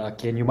interesting one,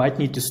 Aki, and you might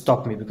need to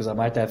stop me because I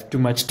might have too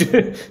much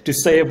to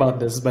say about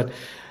this. But,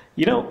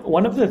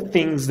 one of the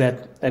things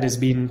that has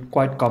been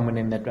quite common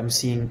and that I'm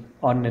seeing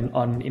on and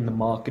on in the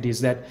market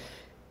is that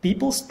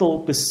people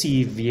still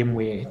perceive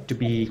VMware to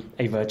be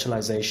a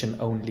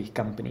virtualization-only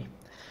company.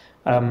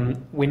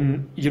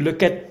 When you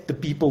look at the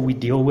people we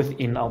deal with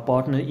in our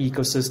partner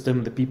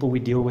ecosystem, the people we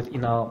deal with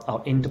in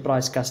our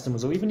enterprise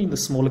customers, or even in the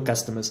smaller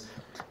customers,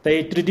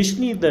 they're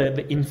traditionally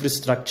the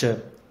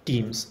infrastructure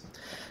teams.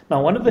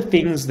 Now, one of the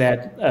things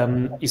that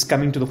is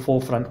coming to the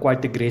forefront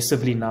quite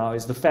aggressively now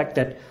is the fact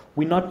that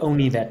we're not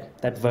only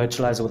that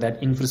virtualized or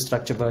that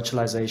infrastructure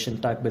virtualization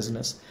type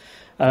business.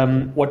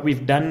 What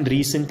we've done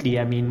recently,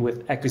 I mean,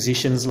 with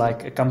acquisitions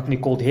like a company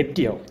called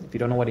Heptio. If you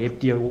don't know what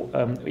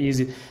Heptio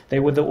is, they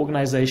were the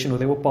organization, or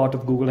they were part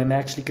of Google, and they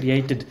actually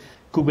created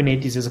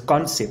Kubernetes as a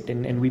concept,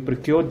 and we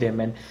procured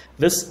them. And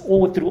this,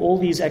 all through all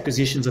these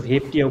acquisitions of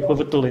Heptio,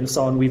 Pivotal, and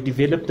so on, we've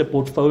developed a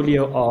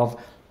portfolio of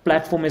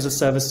platform as a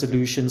service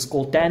solutions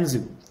called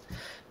Tanzu.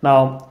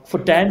 Now, for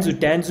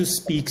Tanzu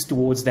speaks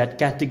towards that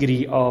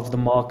category of the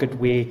market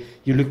where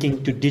you're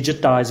looking to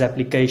digitize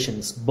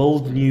applications,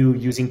 build new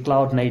using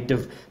cloud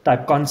native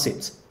type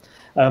concepts.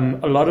 A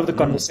lot of the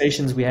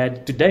conversations we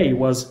had today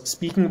was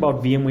speaking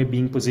about VMware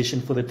being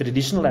positioned for the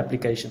traditional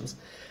applications.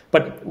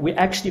 But we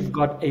actually have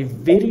got a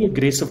very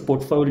aggressive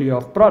portfolio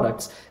of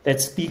products that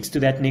speaks to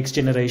that next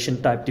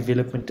generation type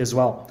development as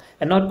well.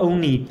 And not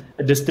only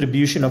a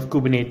distribution of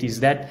Kubernetes,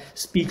 that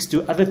speaks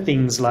to other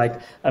things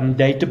like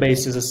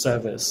database as a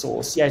service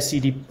or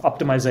CI/CD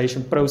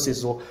optimization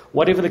process or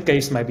whatever the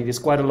case might be. There's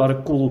quite a lot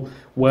of cool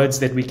words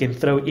that we can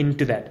throw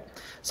into that.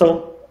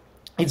 So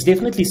it's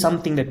definitely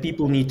something that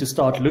people need to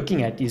start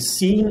looking at, is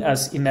seeing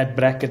us in that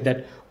bracket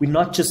that we're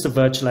not just a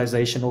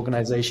virtualization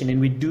organization, and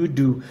we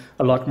do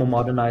a lot more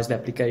modernized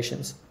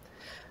applications.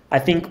 I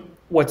think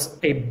what's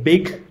a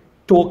big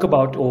talk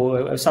about,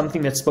 or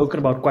something that's spoken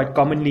about quite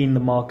commonly in the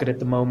market at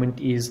the moment,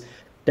 is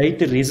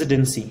data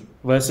residency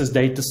versus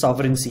data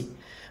sovereignty.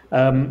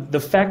 The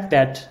fact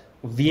that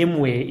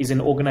VMware is an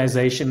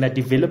organization that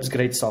develops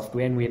great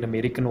software, and we're an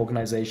American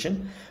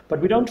organization, but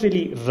we don't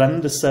really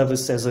run the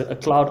service as a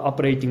cloud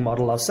operating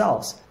model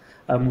ourselves.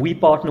 We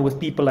partner with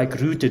people like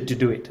Rooted to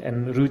do it,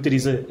 and Rooted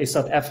is a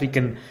South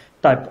African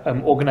type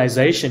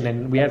organization,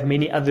 and we have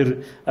many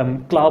other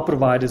cloud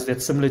providers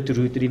that's similar to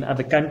Rooted in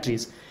other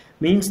countries.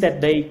 Means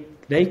that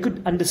they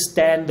could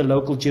understand the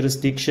local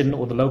jurisdiction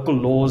or the local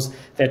laws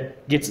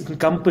that gets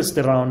encompassed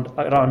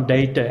around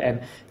data,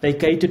 and they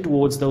cater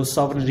towards those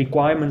sovereign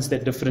requirements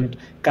that different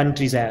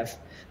countries have.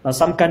 Now,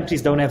 some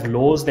countries don't have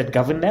laws that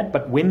govern that,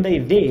 but when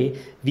they're there,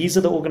 these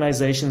are the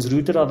organizations,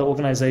 Rooted are the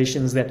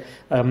organizations that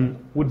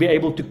would be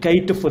able to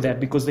cater for that,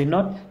 because they're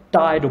not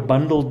tied or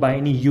bundled by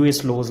any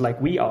US laws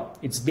like we are.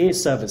 It's their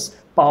service,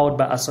 powered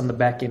by us on the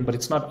back end, but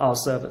it's not our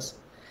service.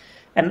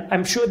 And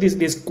I'm sure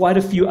there's quite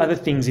a few other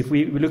things. If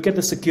we look at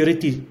the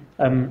security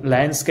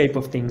landscape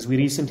of things, we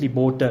recently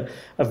bought a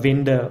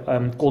vendor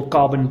called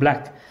Carbon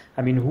Black.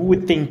 I mean, who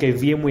would think a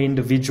VMware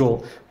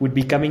individual would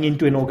be coming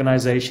into an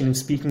organization and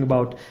speaking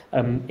about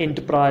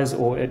enterprise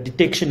or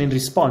detection and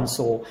response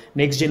or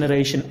next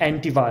generation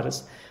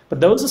antivirus? But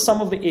those are some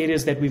of the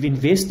areas that we've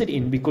invested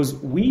in, because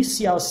we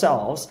see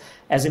ourselves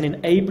as an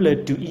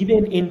enabler to either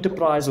an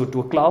enterprise or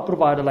to a cloud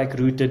provider like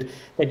Rooted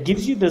that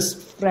gives you this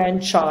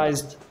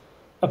franchised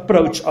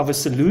approach of a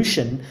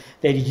solution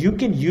that you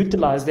can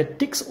utilize that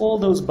ticks all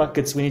those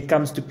buckets when it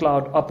comes to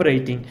cloud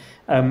operating,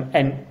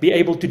 and be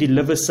able to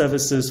deliver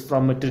services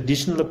from a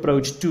traditional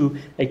approach to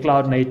a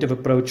cloud native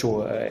approach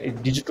or a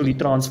digitally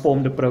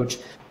transformed approach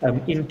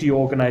into your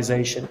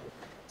organization.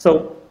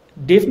 So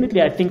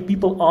definitely, I think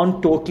people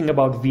aren't talking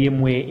about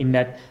VMware in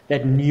that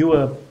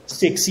newer,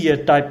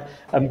 sexier type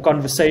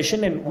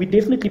conversation, and we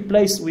definitely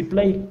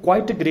play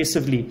quite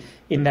aggressively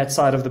in that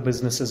side of the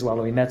business as well,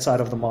 or in that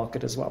side of the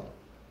market as well.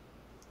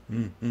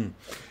 Mm-hmm.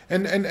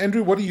 And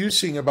Andrew, what are you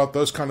seeing about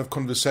those kind of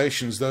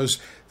conversations, those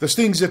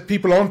things that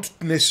people aren't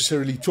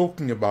necessarily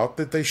talking about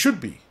that they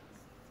should be?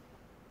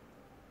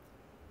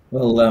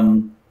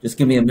 Well, just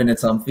give me a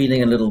minute. I'm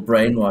feeling a little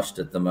brainwashed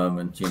at the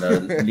moment. You know,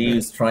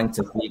 Lee's trying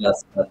to feed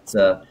us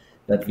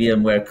that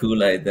VMware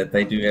Kool-Aid, that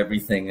they do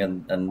everything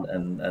and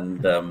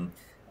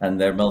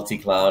they're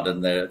multi-cloud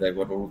and they've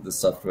got all of the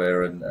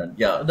software and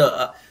yeah.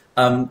 No,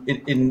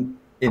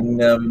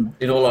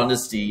 in all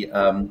honesty,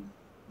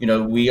 you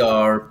know, we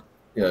are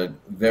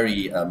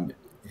very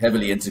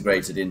heavily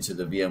integrated into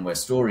the VMware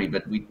story,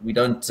 but we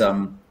don't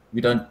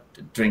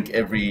drink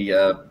every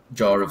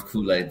jar of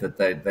Kool-Aid that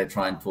they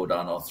try and pour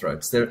down our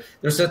throats. There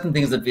are certain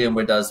things that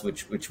VMware does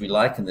which we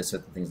like, and there's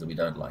certain things that we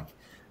don't like.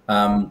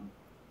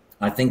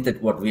 I think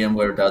that what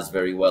VMware does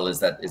very well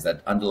is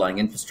that underlying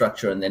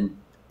infrastructure and then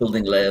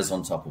building layers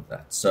on top of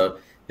that. So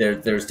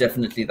there's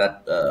definitely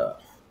that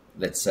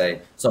let's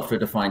say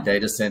software-defined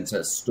data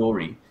center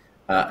story.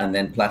 And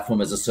then platform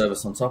as a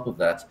service on top of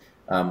that,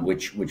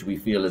 which we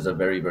feel is a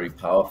very, very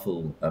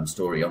powerful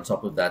story. On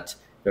top of that,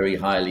 very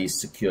highly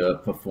secure,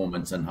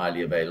 performance, and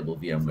highly available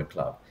VMware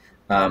Cloud.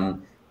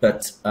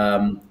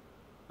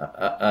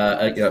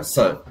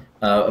 So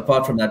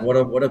apart from that,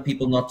 what are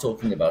people not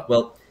talking about?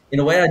 Well, in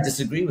a way, I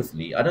disagree with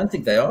Lee. I don't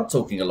think they are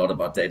talking a lot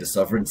about data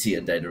sovereignty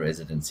and data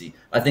residency.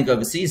 I think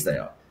overseas they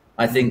are.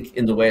 I think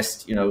in the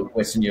West, you know,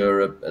 Western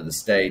Europe, the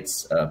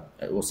States,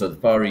 also the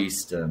Far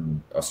East,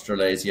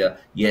 Australasia,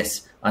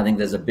 yes, I think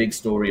there's a big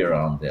story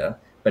around there.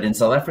 But in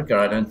South Africa,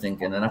 I don't think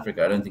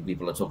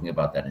people are talking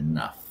about that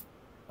enough.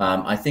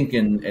 I think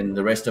in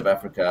the rest of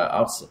Africa,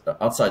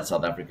 outside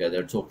South Africa,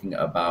 they're talking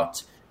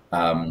about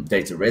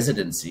data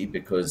residency,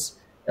 because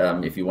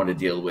if you want to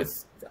deal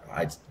with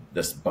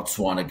this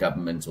Botswana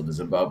government or the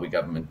Zimbabwe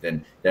government,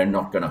 then they're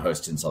not going to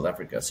host in South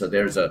Africa. So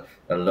there's a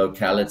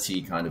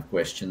locality kind of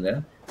question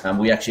there.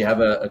 We actually have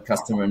a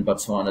customer in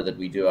Botswana that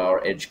we do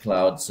our Edge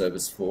Cloud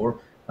service for.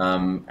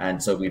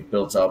 And so we've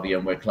built our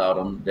VMware Cloud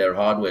on their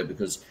hardware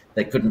because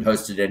they couldn't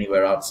host it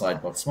anywhere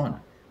outside Botswana.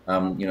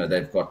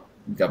 They've got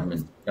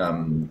government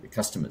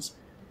customers.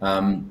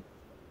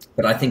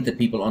 But I think that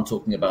people aren't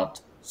talking about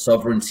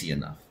sovereignty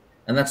enough.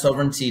 And that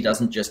sovereignty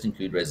doesn't just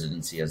include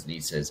residency, as Lee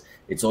says.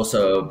 It's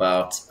also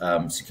about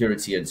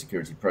security and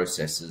security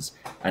processes,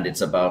 and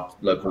it's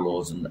about local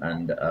laws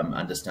and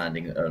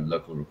understanding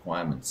local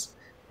requirements.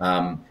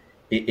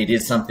 It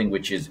is something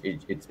which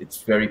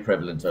it's very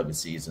prevalent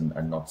overseas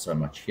and not so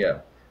much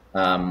here.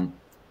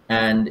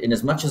 And in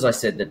as much as I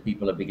said that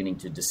people are beginning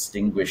to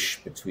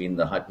distinguish between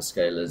the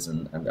hyperscalers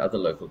and other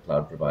local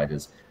cloud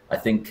providers, I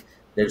think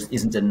there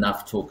isn't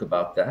enough talk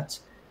about that.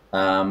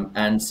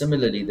 And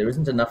similarly, there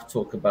isn't enough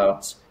talk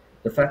about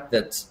the fact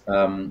that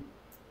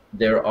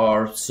there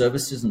are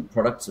services and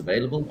products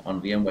available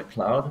on VMware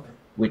Cloud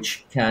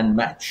which can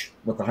match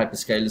what the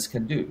hyperscalers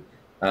can do.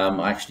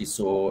 I actually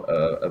saw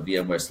a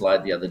VMware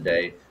slide the other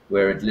day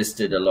where it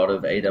listed a lot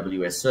of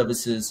AWS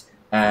services,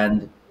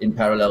 and in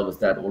parallel with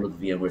that, all of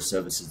the VMware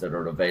services that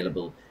are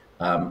available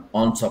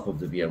on top of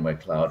the VMware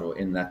Cloud or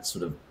in that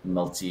sort of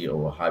multi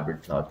or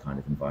hybrid cloud kind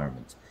of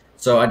environment.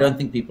 So I don't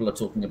think people are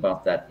talking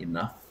about that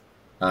enough.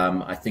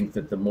 I think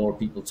that the more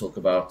people talk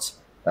about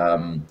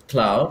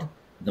cloud,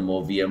 the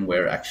more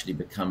VMware actually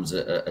becomes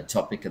a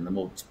topic, and the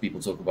more people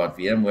talk about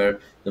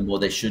VMware, the more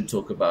they should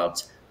talk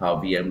about how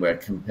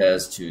VMware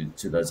compares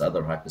to those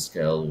other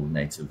hyperscale or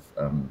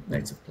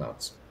native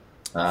clouds.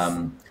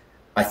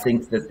 I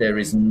think that there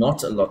is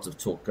not a lot of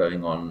talk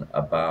going on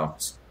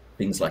about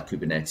things like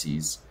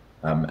Kubernetes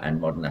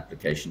and modern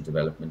application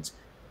development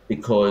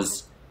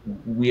because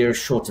we're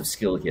short of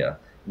skill here.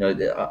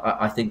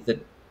 I think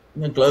that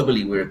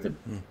globally we're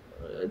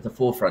at the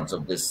forefront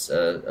of this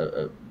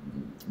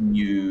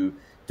new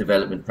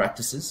development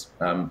practices.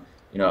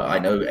 I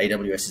know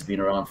AWS has been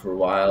around for a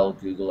while,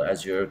 Google,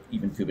 Azure,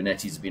 even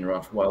Kubernetes has been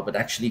around for a while, but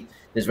actually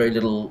there's very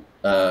little.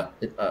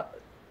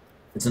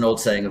 It's an old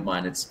saying of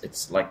mine.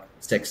 It's like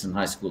text in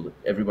high school.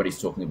 Everybody's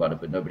talking about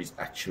it, but nobody's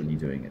actually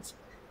doing it.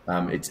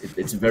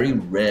 It's very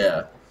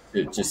rare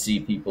to see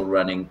people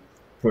running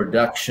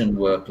production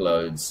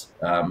workloads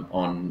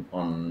on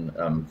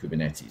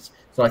Kubernetes.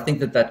 So I think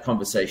that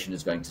conversation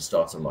is going to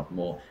start a lot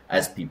more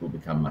as people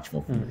become much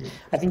more familiar.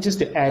 I think just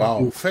to add,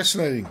 wow,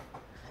 fascinating.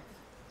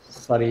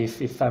 Sorry,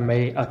 if I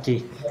may,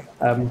 Aki,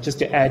 just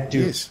to add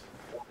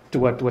to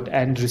what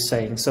Andrew's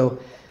saying. So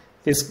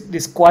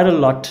there's quite a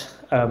lot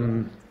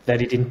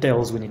that it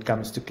entails when it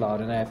comes to cloud,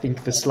 and I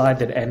think the slide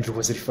that Andrew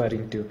was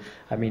referring to,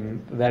 I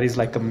mean, that is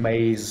like a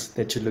maze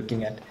that you're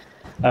looking at.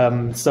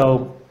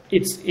 So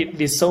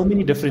there's so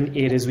many different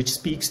areas which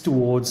speaks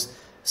towards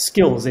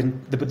skills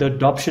and the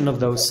adoption of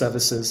those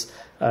services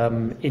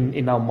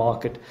in our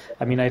market.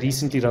 I mean, I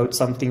recently wrote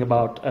something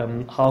about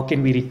how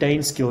can we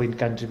retain skill in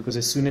country, because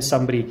as soon as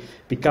somebody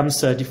becomes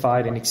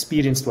certified and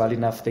experienced well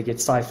enough, they get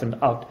siphoned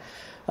out.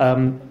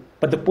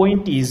 But the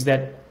point is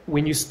that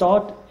when you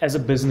start as a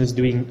business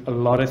doing a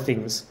lot of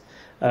things,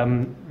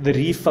 the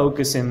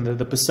refocus and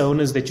the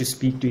personas that you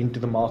speak to into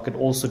the market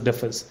also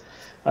differs.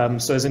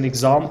 So as an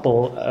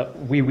example,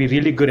 we're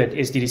really good at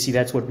SDDC,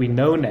 that's what we're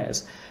known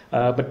as.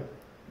 But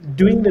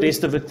doing the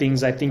rest of the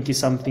things, I think, is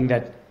something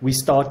that we're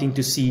starting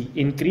to see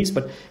increase.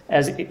 But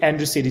as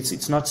Andrew said,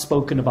 it's not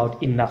spoken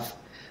about enough.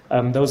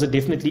 Those are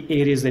definitely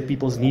areas that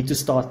people need to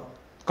start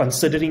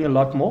considering a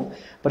lot more.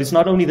 But it's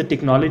not only the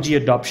technology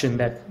adoption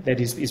that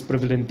is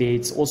prevalent there,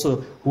 it's also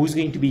who's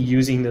going to be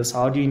using this,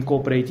 how do you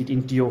incorporate it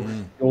into your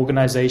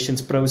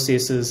organization's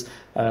processes,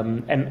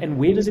 and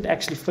where does it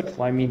actually fit?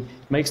 I mean,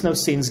 it makes no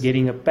sense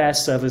getting a PaaS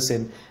service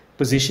and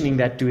positioning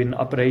that to an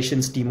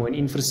operations team or an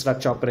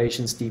infrastructure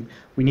operations team.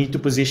 We need to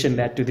position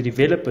that to the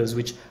developers,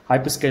 which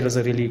hyperscalers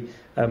are really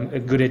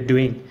good at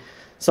doing.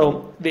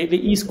 So there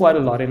is quite a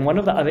lot. And one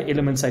of the other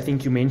elements, I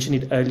think you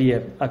mentioned it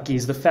earlier, Aki,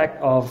 is the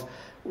fact of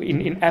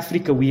in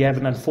Africa, we have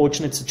an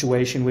unfortunate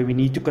situation where we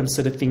need to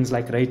consider things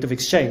like rate of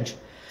exchange.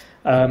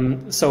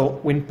 So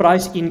when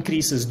price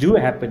increases do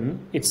happen,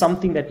 it's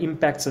something that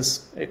impacts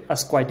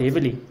us quite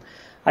heavily.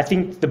 I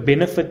think the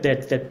benefit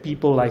that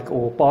people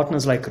or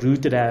partners like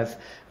Rooted have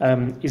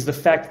is the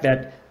fact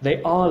that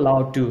they are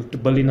allowed to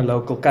bill in a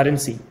local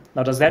currency.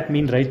 Now, does that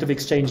mean rate of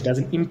exchange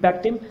doesn't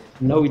impact them?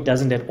 No, it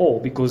doesn't at all,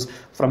 because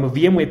from a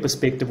VMware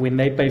perspective, when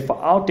they pay for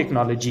our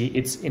technology,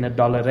 it's in a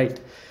dollar rate.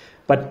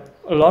 But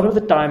a lot of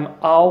the time,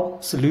 our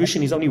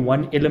solution is only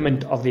one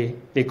element of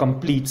their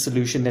complete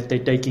solution that they're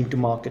taking to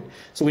market.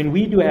 So when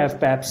we do have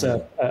perhaps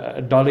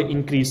a dollar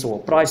increase or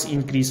a price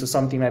increase or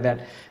something like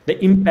that,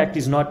 the impact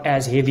is not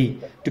as heavy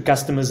to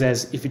customers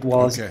as if it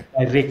was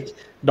direct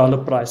dollar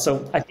price.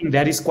 So I think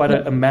that is quite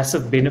a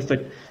massive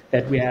benefit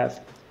that we have.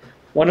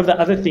 One of the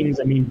other things,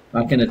 I mean,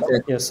 I can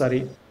attest. Yeah,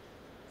 sorry,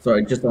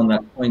 just on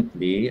that point,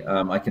 Lee,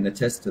 I can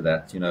attest to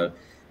that.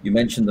 You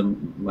mentioned the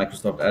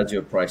Microsoft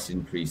Azure price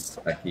increase,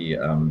 Aki.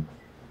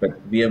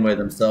 But VMware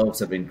themselves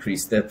have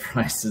increased their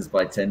prices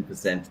by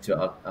 10% to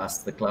us,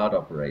 the cloud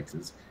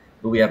operators,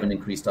 but we haven't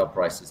increased our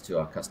prices to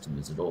our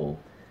customers at all,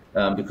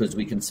 because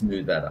we can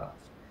smooth that out.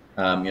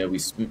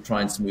 We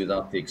try and smooth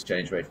out the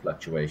exchange rate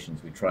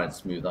fluctuations. We try and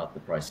smooth out the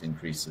price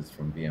increases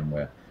from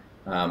VMware.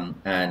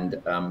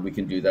 And we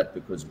can do that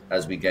because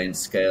as we gain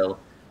scale,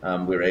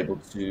 we're able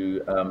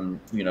to,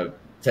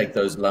 take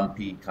those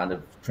lumpy kind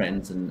of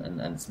trends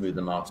and smooth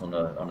them out on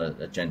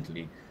a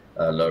gently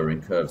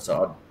lowering curve. So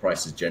our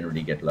prices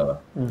generally get lower.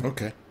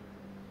 Okay.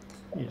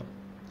 Yeah.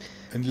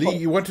 And Lee,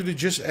 you wanted to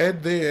just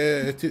add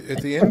there at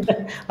the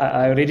end?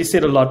 I already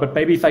said a lot, but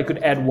maybe if I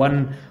could add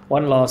one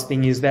last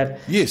thing is that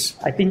yes,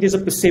 I think there's a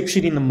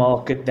perception in the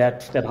market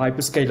that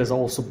hyperscalers are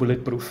also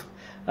bulletproof.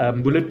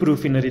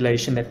 Bulletproof in a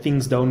relation that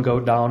things don't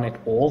go down at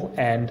all,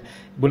 and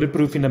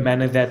bulletproof in a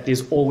manner that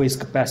there's always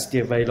capacity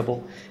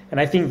available. And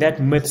I think that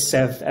myths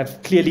have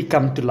clearly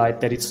come to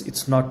light that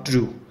it's not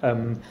true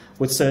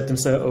with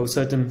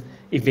certain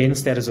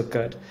events that has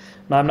occurred.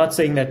 Now, I'm not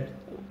saying that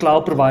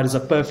cloud providers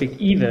are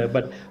perfect either,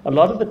 but a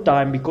lot of the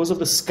time, because of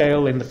the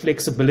scale and the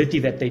flexibility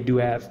that they do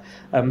have,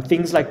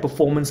 things like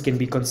performance can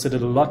be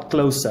considered a lot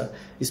closer,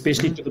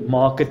 especially to the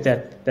market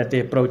that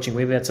they're approaching,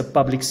 whether that's a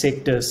public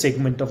sector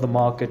segment of the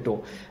market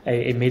or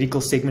a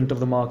medical segment of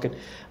the market.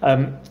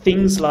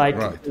 Things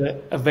like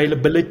the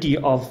availability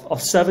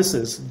of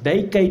services,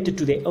 they cater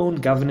to their own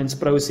governance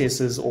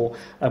processes or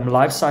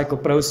life cycle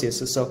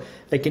processes, so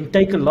they can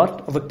take a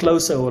lot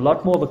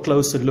more of a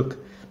closer look.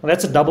 Well,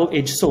 that's a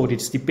double-edged sword.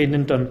 It's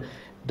dependent on,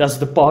 does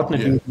the partner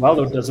do it well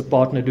or does the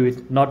partner do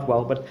it not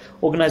well? But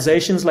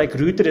organizations like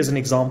Rooted, as an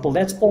example,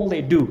 that's all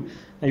they do.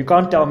 Now, you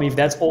can't tell me if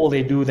that's all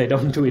they do, they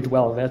don't do it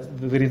well.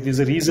 There's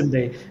a reason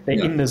they're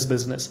in this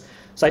business.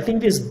 So I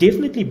think there's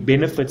definitely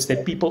benefits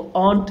that people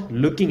aren't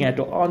looking at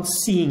or aren't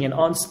seeing and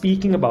aren't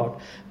speaking about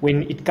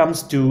when it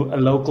comes to a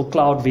local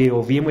Cloud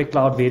or VMware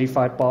Cloud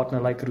verified partner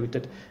like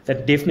Rooted.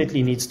 That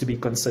definitely needs to be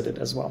considered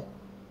as well.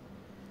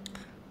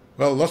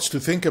 Well, lots to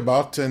think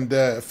about, and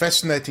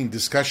fascinating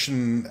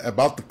discussion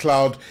about the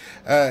cloud.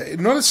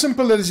 Not as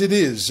simple as it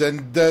is,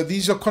 and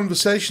these are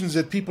conversations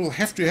that people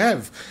have to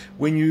have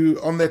when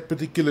you're on that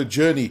particular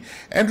journey.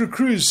 Andrew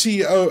Cruz,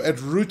 CEO at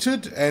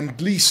Rooted,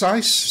 and Lee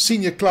Seiss,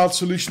 Senior Cloud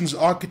Solutions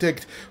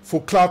Architect for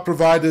Cloud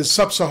Providers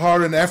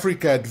Sub-Saharan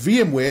Africa at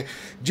VMware.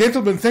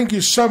 Gentlemen, thank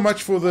you so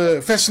much for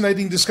the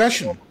fascinating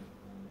discussion.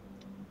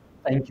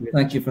 Thank you.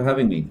 Thank you for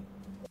having me.